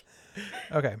deck.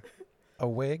 Okay. A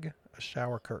wig, a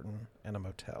shower curtain, and a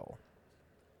motel.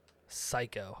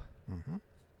 Psycho. Mm-hmm.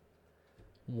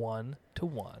 1 to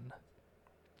 1.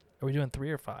 Are we doing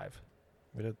 3 or 5?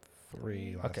 We did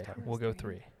 3 last Okay, time. we'll go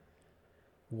 3.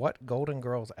 What Golden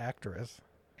Girls actress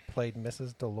played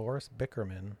Mrs. Dolores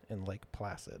Bickerman in Lake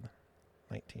Placid,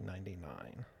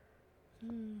 1999?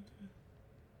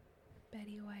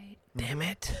 Betty White. Damn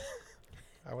it.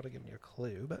 I would have given you a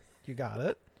clue, but you got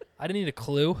it. I didn't need a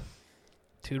clue.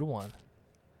 2 to 1.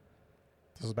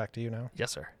 This is back to you now.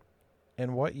 Yes, sir.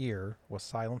 In what year was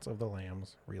Silence of the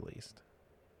Lambs released?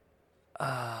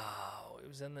 Oh, it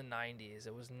was in the 90s.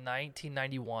 It was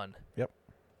 1991. Yep.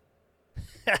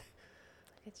 Look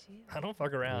at you. I don't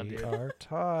fuck around, We dude. are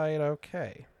tied.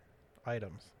 Okay.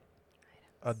 Items.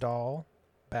 A doll,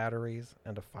 batteries,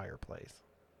 and a fireplace.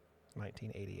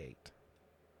 1988.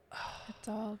 A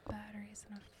doll, batteries,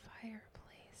 and a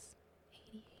fireplace.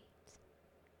 88.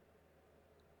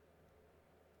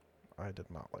 I did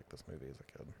not like this movie as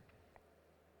a kid.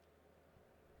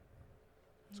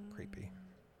 It's creepy.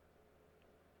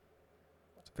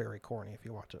 It's very corny if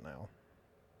you watch it now.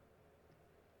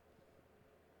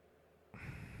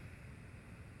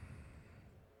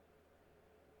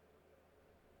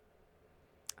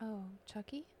 Oh,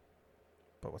 Chucky?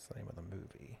 But what's the name of the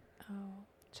movie? Oh,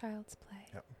 Child's Play.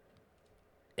 Yep.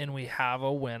 And we have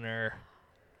a winner.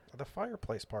 The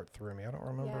fireplace part threw me. I don't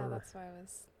remember. Yeah, that's why I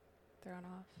was thrown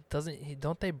off.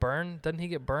 Don't they burn? Doesn't he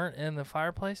get burnt in the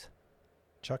fireplace?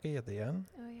 Chucky at the end,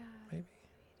 Oh, yeah. maybe?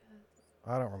 He does.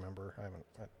 I don't remember. I haven't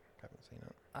seen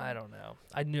it. I don't know.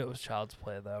 I knew it was Child's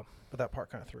Play, though. But that part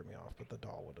kind of threw me off. But the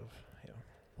doll would have. Yeah.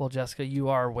 Well, Jessica, you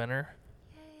are a winner.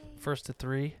 Yay. First to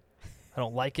 3. I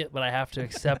don't like it, but I have to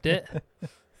accept it.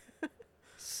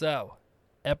 So,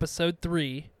 episode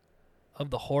 3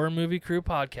 of the Horror Movie Crew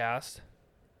podcast.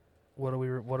 What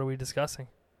are we discussing?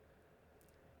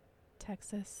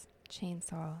 Texas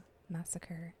Chainsaw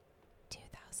Massacre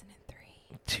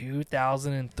 2003.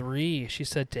 2003. She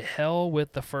said to hell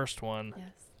with the first one. Yes.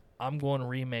 I'm going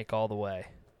remake all the way.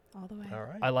 All the way. All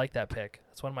right. I like that pick.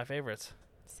 That's one of my favorites.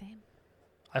 Same.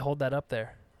 I hold that up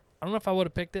there. I don't know if I would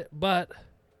have picked it, but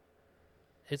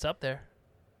it's up there.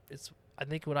 I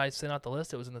think when I sent out the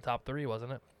list, it was in the top 3,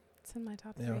 wasn't it? It's in my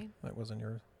top Yeah, 3. that wasn't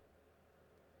yours.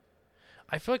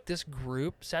 I feel like this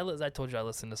group, sadly, as I told you, I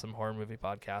listened to some horror movie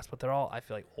podcasts, but they're all, I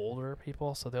feel like, older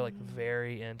people. So they're like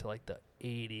very into like the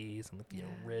 80s and like, the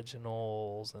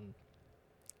originals. And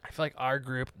I feel like our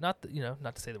group, not to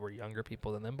say that we're younger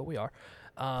people than them, but we are.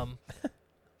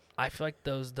 I feel like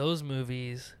those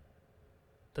movies,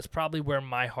 that's probably where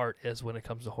my heart is when it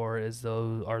comes to horror. Is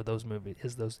those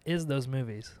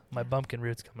movies? My Bumpkin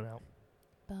roots coming out.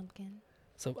 Bumpkin.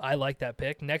 So I like that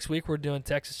pick. Next week we're doing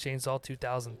Texas Chainsaw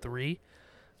 2003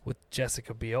 with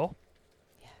Jessica Biel.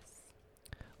 Yes.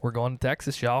 We're going to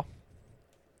Texas, y'all.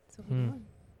 So we're doing.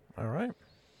 All right.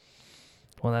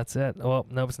 Well, that's it. Well,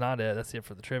 no, it's not it. That's it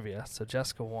for the trivia. So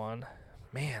Jessica won.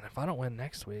 Man, if I don't win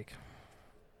next week,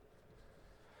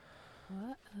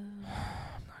 What? I'm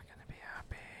not going to be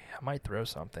happy. I might throw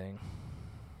something.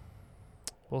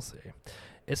 We'll see.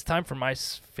 It's time for my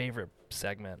favorite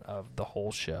segment of the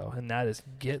whole show, and that is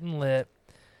getting lit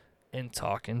and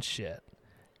talking shit.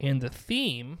 And the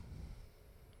theme,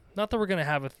 not that we're going to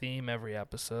have a theme every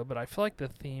episode, but I feel like the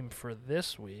theme for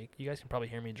this week, you guys can probably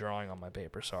hear me drawing on my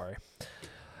paper, sorry,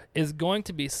 is going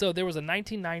to be, so there was a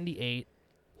 1998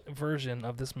 version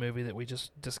of this movie that we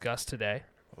just discussed today.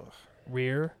 Ugh.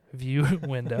 Rear View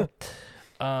Window.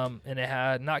 And it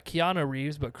had not Keanu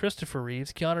Reeves, but Christopher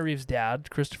Reeves. Keanu Reeves' dad,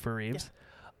 Christopher Reeves.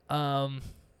 I'll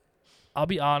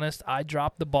be honest, I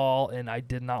dropped the ball and I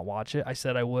did not watch it. I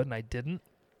said I would and I didn't.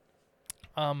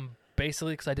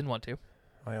 Basically because I didn't want to.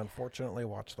 I unfortunately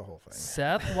watched the whole thing.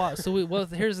 Seth,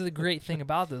 here's the great thing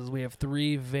about this: is we have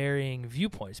 3 varying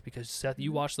viewpoints. Because Seth,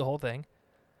 you watched the whole thing.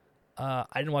 I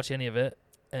didn't watch any of it,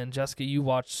 and Jessica, you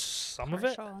watched some of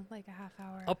it. Partial, like a half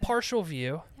hour. A partial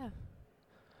view. Yeah.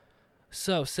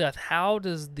 So, Seth, how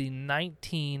does the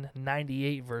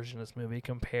 1998 version of this movie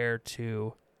compare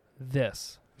to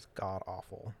this? It's god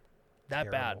awful.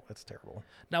 That bad. terrible. It's terrible.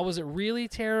 Now, was it really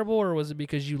terrible, or was it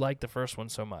because you liked the first one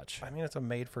so much? I mean, it's a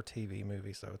made-for-TV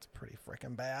movie, so it's pretty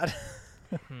freaking bad.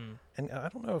 Hmm. And I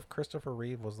don't know if Christopher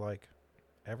Reeve was like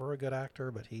ever a good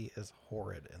actor, but he is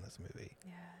horrid in this movie.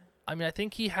 Yeah. I mean, I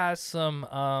think he has some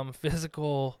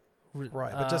physical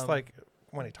Right, but just like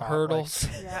when he talks, hurdles.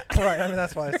 Yeah. right. I mean,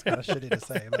 that's why it's kind of shitty to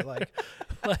say, but like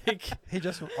Like, he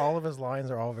just all of his lines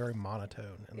are all very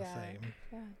monotone and Yeah. the same.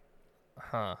 Yeah.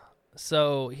 huh.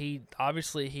 So he's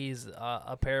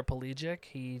a paraplegic.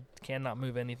 He cannot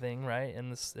move anything, right? In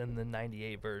the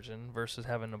 98 version versus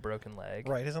having a broken leg.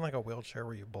 Right, isn't like a wheelchair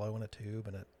where you blow in a tube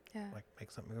and it Yeah. like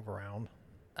makes it move around.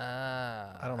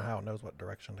 Ah. I don't know how it knows what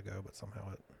direction to go, but somehow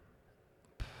it.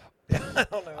 Yeah, I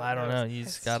don't know. I don't know. You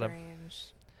It's just gotta.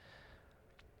 strange.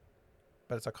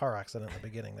 But it's a car accident in the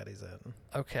beginning that he's in. And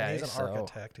Okay. he's an So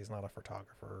architect. He's not a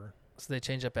photographer. they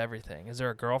change up everything. Is there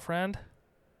a girlfriend?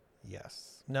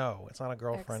 Yes. No, it's not a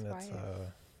girlfriend. It's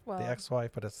Ex-wife. Well, the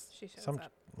ex-wife, but it's she shows some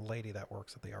up. lady that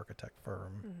works at the architect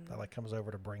firm that Mhm. like comes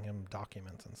over to bring him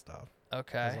documents and stuff.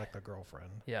 Okay. Is like the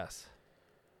girlfriend. Yes.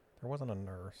 There wasn't a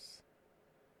nurse.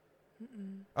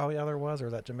 Mm-mm. Oh yeah, there was.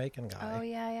 Or that Jamaican guy. Oh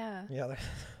yeah, yeah. Yeah.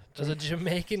 There's a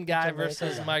Jamaican guy Jamaican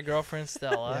versus guy. my girlfriend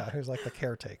Stella. Yeah, who's like the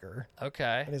caretaker,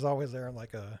 Okay. and he's always there in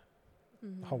like a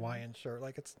Mhm. Hawaiian shirt.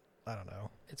 Like it's, I don't know,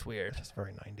 It's weird. it's just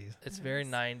very 90s. It's very Yes.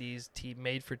 90s,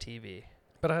 made for TV.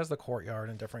 But it has the courtyard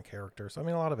and different characters. So I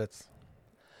mean, a lot of it's.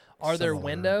 Are there similar.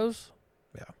 windows?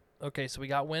 Yeah. Okay, so we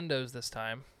got windows this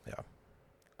time. Yeah.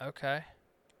 Okay.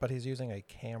 But he's using a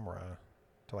camera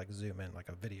to like zoom in, like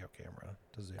a video camera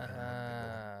to zoom in.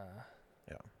 on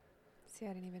people. See,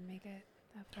 I didn't even make it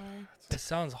that far. It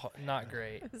sounds not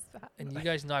great. It was bad. And you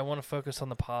guys know I want to focus on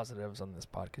the positives on this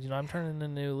pod because I'm turning a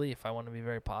new leaf. I want to be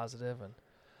very positive and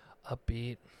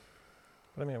upbeat.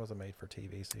 But I mean, it was a made for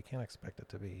TV, so you can't expect it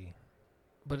to be.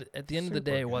 But at the end of the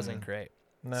Super day, it wasn't good. great.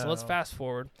 No. So let's fast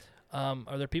forward.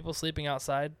 Are there people sleeping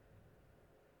outside?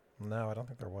 No, I don't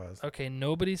think there was. Okay,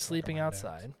 nobody's Look at sleeping my notes.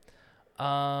 outside.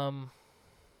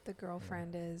 The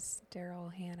girlfriend is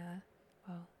Daryl Hannah.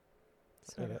 Well,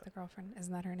 sort It- of the girlfriend.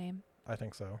 Isn't that her name? I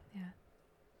think so. Yeah.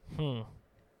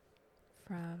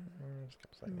 From Just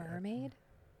kept saying that. Mermaid.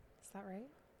 Is that right?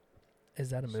 Is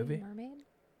that a Is she movie? Mermaid.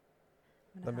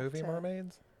 I'm The gonna have movie to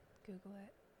Mermaids? Google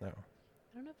it. No.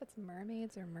 I don't know if it's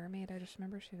Mermaids or Mermaid. I just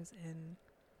remember she was in.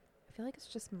 I feel like it's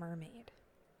just Mermaid.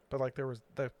 But like there was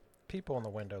the people in the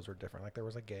windows were different. Like there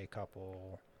was a gay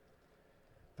couple.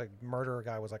 The murderer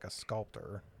guy was like a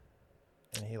sculptor,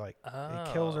 and he like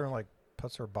he kills her and like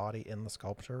puts her body in the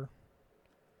sculpture.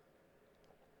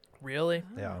 Really?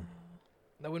 Yeah. Oh.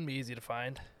 That wouldn't be easy to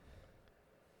find.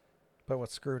 But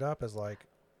what's screwed up is like,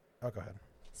 oh, go ahead.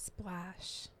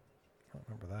 Splash I don't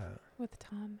remember that. with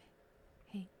Tom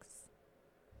Hanks.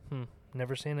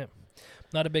 Never seen it.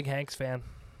 Not a big Hanks fan.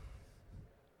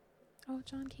 Oh,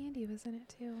 John Candy was in it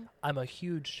too. I'm a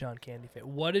huge John Candy fan.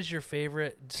 What is your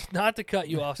favorite? Not to cut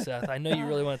you off, Seth. I know you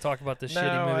really want to talk about this No, shitty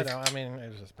I movie. don't. I mean, it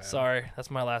was just bad. Sorry,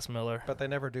 that's my last Miller. But they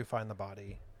never do find the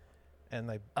body, and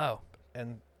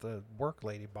the work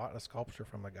lady bought a sculpture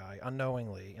from the guy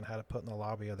unknowingly and had it put in the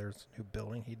lobby of their new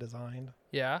building he designed,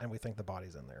 Yeah, and we think the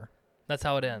body's in there. that's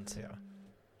how it ends. Yeah.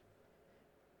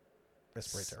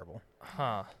 It's pretty terrible.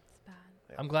 Huh. It's bad.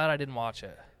 Yeah. I'm glad I didn't watch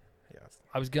it. Yeah.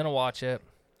 I was gonna watch it.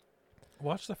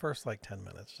 Watch the first like 10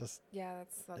 minutes. Just Yeah,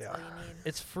 that's Yeah. all you need.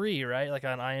 It's free, right? Like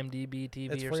on IMDb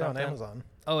TV it's or free something. on Amazon.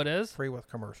 Oh, it is. Free with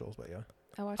commercials, but yeah.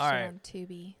 I watched All it right. on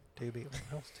Tubi. Tubi. What the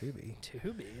hell's Tubi?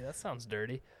 Tubi. That sounds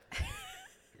dirty.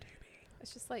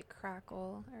 It's just like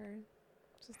Crackle or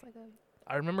just like a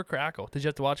I remember Crackle. Did you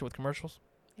have to watch it with commercials?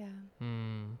 yeah.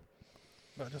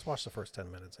 But just watch the first 10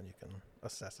 minutes and you can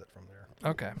assess it from there.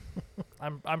 Okay.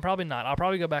 I'm probably not. I'll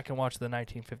probably go back and watch the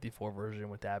 1954 version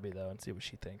with Abby though and see what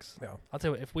she thinks. Yeah. I'll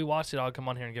tell you what, if we watch it, I'll come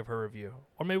on here and give her a review,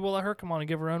 or maybe we'll let her come on and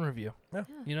give her own review. Yeah.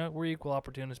 Yeah. You know, we're equal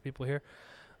opportunist people here.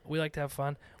 We like to have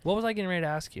fun. What was I getting ready to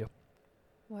ask you?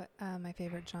 What my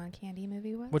favorite John Candy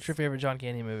movie was? What's your favorite John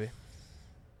Candy movie?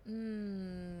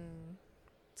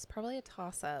 It's probably a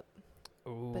toss up.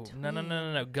 Ooh, no.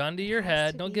 Between- Gun to your It has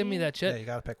head. to Don't give me be- that Yeah, shit. you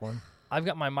got to pick one. I've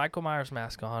got my Michael Myers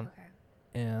mask on, Okay.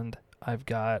 and I've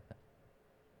got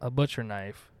a butcher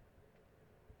knife.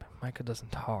 But Micah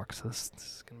doesn't talk, so this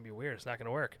is gonna be weird. It's not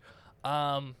gonna work.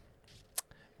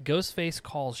 Ghostface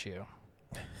calls you.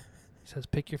 He says,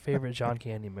 "Pick your favorite John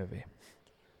Candy movie."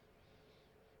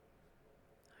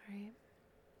 All right.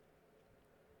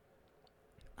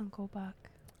 Uncle Buck.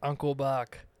 Uncle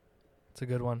Buck. It's a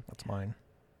good one. That's mine.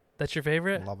 That's your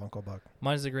favorite? Love Uncle Buck.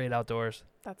 Mine's The Great Outdoors.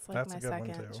 That's like That's my a good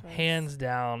one, second too. choice. Hands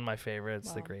down, my favorite. It's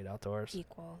The Well, Great Outdoors.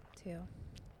 Equal too.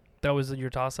 That was your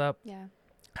toss-up. Yeah.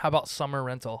 How about Summer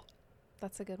Rental?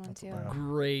 That's a good one too. Yeah.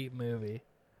 Great movie.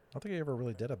 I don't think he ever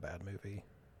really did a bad movie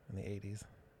in the 80s.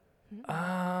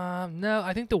 No,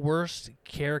 I think the worst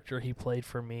character he played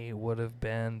for me would have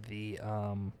been the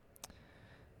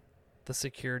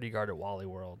security guard at Wally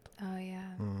World. Oh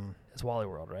yeah. Mm. It's Wally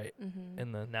World, right? Mm-hmm.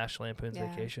 In the National Lampoon's Yeah.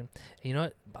 Vacation. And you know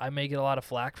what? I may get a lot of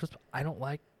flack for this, but I don't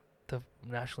like the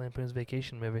National Lampoon's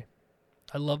Vacation movie.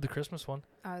 I love the Christmas one.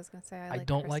 I was gonna say I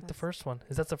don't like the first one.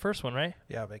 Is that the first one, right?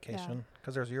 Yeah, Vacation.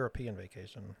 Because there's European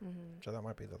Vacation. Mm-hmm. So that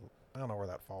might be I don't know where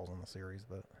that falls in the series,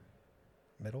 but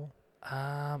middle? Is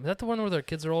that the one where their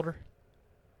kids are older?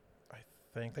 I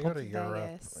think they go to That's Europe.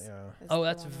 Vegas. Yeah. Oh,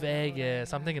 that's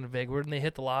Vegas. I'm thinking of Vegas. Where they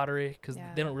hit the lottery? Because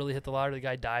Yeah. they don't really hit the lottery. The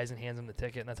guy dies and hands them the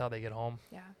ticket, and that's how they get home.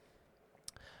 Yeah.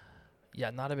 Yeah,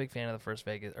 not a big fan of the first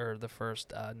Vegas or the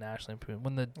first National Lampoon.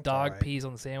 When the It's dog alright. pees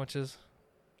on the sandwiches.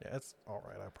 Yeah, it's all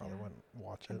right. I probably Yeah. wouldn't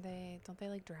watch it. And don't they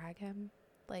like drag him?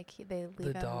 Like they leave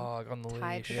The him dog on the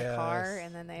tied leash. to the car, Yes.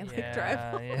 and then they like Yeah, drive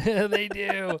home. yeah, they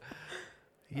do.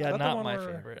 Yeah, that the not one my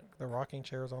where favorite. The rocking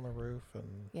chairs on the roof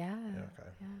and Yeah. yeah, okay.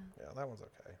 Yeah. Yeah, that one's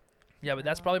okay. Yeah, but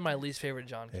that's probably my least favorite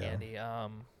John Yeah. Candy.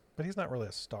 But he's not really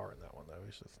a star in that one though.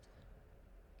 He's just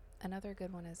Another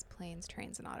good one is Planes,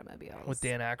 Trains, and Automobiles. with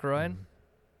Dan Aykroyd.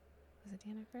 Is it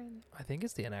Dan Aykroyd? I think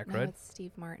it's Dan No, Aykroyd. it's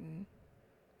Steve Martin.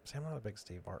 See, I'm not a big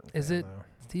Steve Martin Is fan, it- though.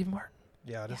 Steve Martin.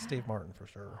 Yeah, it is Yeah. Steve Martin for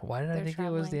sure. Why did I They're think it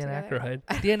was Dan traveling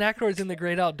Aykroyd? Dan Aykroyd's in The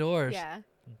Great Outdoors. Yeah.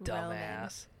 Roman.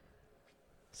 Dumbass.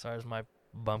 Sorry, is my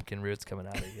bumpkin roots coming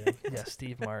out again. Yeah,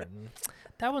 Steve Martin.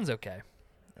 That one's okay.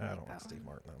 I like don't like that Steve one.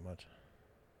 Martin that much.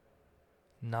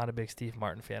 Not a big Steve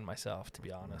Martin fan myself, to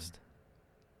be honest.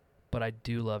 But I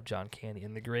do love John Candy,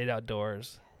 and The Great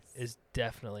Outdoors is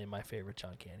definitely my favorite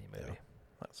John Candy movie. Yeah.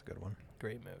 That's a good one.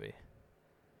 Great movie.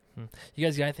 You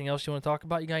guys got anything else you want to talk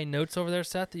about? You got any notes over there,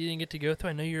 Seth, that you didn't get to go through?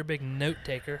 I know you're a big note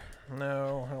taker.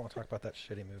 No, I don't want to talk about that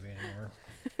shitty movie anymore.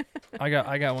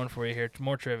 I got one for you here.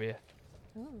 More trivia.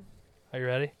 Ooh. Are you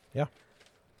ready? Yeah.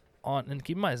 And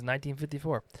keep in mind, it's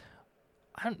 1954.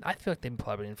 I feel like they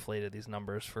probably inflated these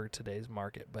numbers for today's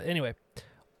market. But anyway,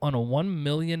 on a $1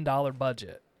 million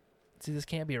budget, see, this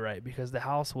can't be right because the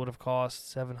house would have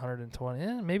cost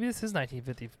 $720. Maybe this is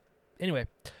 1950. Anyway,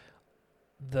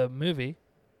 the movie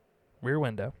Rear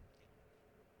Window,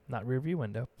 not Rear View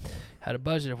Window, had a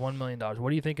budget of $1 million. What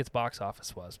do you think its box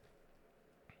office was?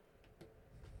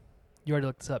 You already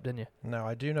looked this up, didn't you? No,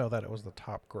 I do know that it was the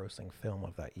top grossing film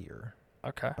of that year,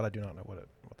 Okay. but I do not know what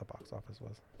the box office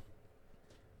was.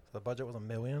 So the budget was $1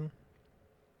 million.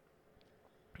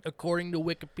 According to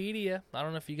Wikipedia, I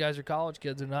don't know if you guys are college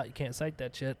kids or not. You can't cite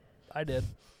that shit. I did.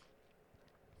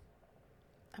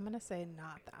 I'm gonna say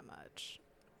not that much.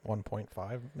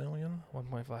 1.5 million.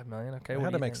 1.5 million. Okay. I what had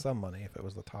do to you make think? some money if it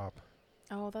was the top.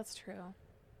 Oh, that's true.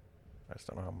 I just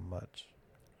don't know how much.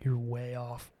 You're way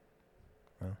off.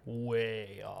 Oh.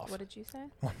 Way off. What did you say?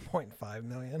 1.5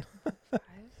 million. 5?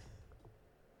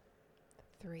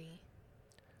 3.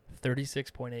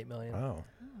 36.8 million. Wow. Oh.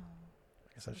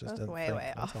 I guess I just Both didn't way, think.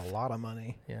 way That's off. a lot of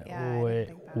money. Yeah. Yeah, I didn't way,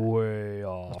 think that. way I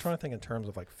was off. trying to think in terms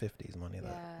of like 50s money. Yeah.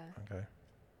 That okay.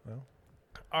 Well,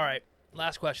 All right.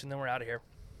 Last question, then we're out of here.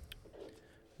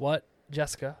 What,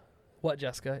 Jessica,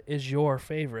 is your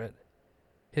favorite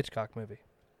Hitchcock movie?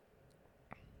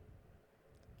 I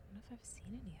don't know if I've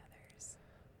seen any others.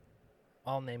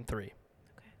 I'll name 3. Okay.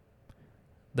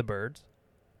 The Birds.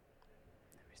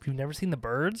 You've never seen The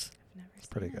Birds? I've never seen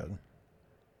pretty it. good.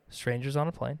 Strangers on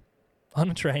a Plane. On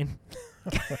a Train.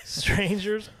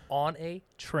 Strangers on a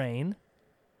Train.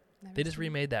 Never They just seen it.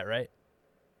 remade that, right?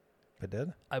 It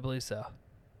did. I believe so.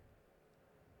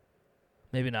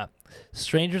 Maybe not.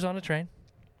 Strangers on a Train.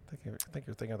 I think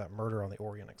you're thinking of that Murder on the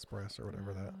Orient Express or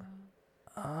whatever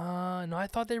that. No, I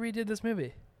thought they redid this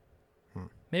movie.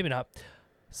 Maybe not.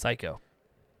 Psycho.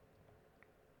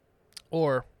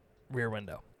 Or Rear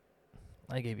Window.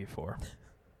 I gave you 4.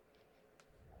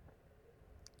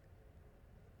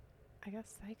 I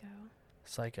guess Psycho.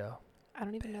 Psycho. I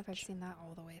don't even know if I've seen that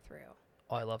all the way through.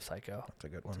 Oh, I love Psycho. That's a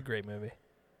good It's one. a great movie.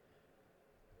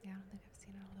 Yeah, I don't think I've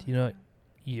seen it all the Do way you know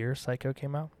through. Year Psycho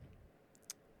came out?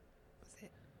 Was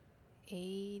it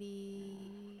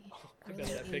 80? I early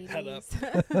bet I picked that up.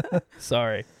 80s?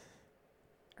 Sorry.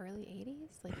 Early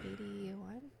 80s? Like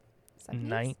 81? 70s?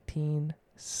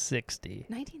 1960.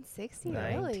 1960? Really?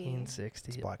 1960.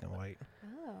 It's black and white.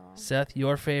 Oh. Seth,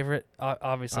 your favorite?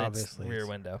 Obviously, Obviously, it's Rear it's-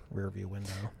 Window. Rear view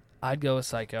window. I'd go with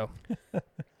Psycho.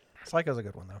 Psycho's a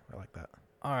good one though. I like that.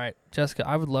 All right, Jessica,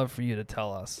 I would love for you to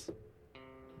tell us.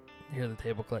 Hear the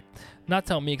table click. Not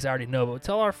tell me because I already know, but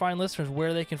tell our fine listeners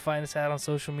where they can find us at on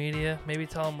social media. Maybe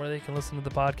tell them where they can listen to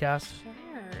the podcast.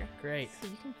 Sure. Great. So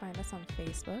you can find us on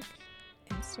Facebook,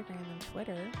 Instagram, and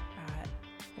Twitter at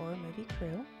Horror Movie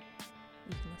Crew.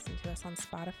 You can listen to us on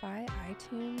Spotify,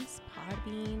 iTunes,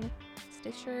 Podbean,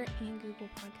 Stitcher, and Google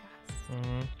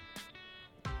Podcasts.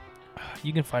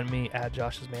 You can find me at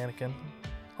Josh's Mannequin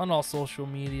on all social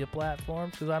media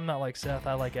platforms because I'm not like Seth.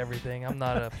 I like everything. I'm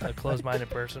not a closed-minded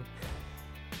person.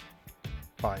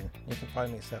 Fine. You can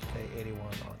find me SethK81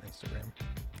 on Instagram.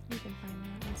 You can find me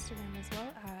on Instagram as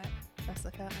well at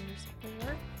Jessica_.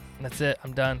 That's it.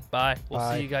 I'm done. Bye. We'll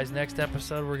Bye. see you guys next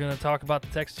episode. We're going to talk about the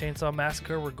Texas Chainsaw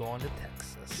Massacre. We're going to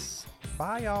Texas.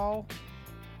 Bye, y'all.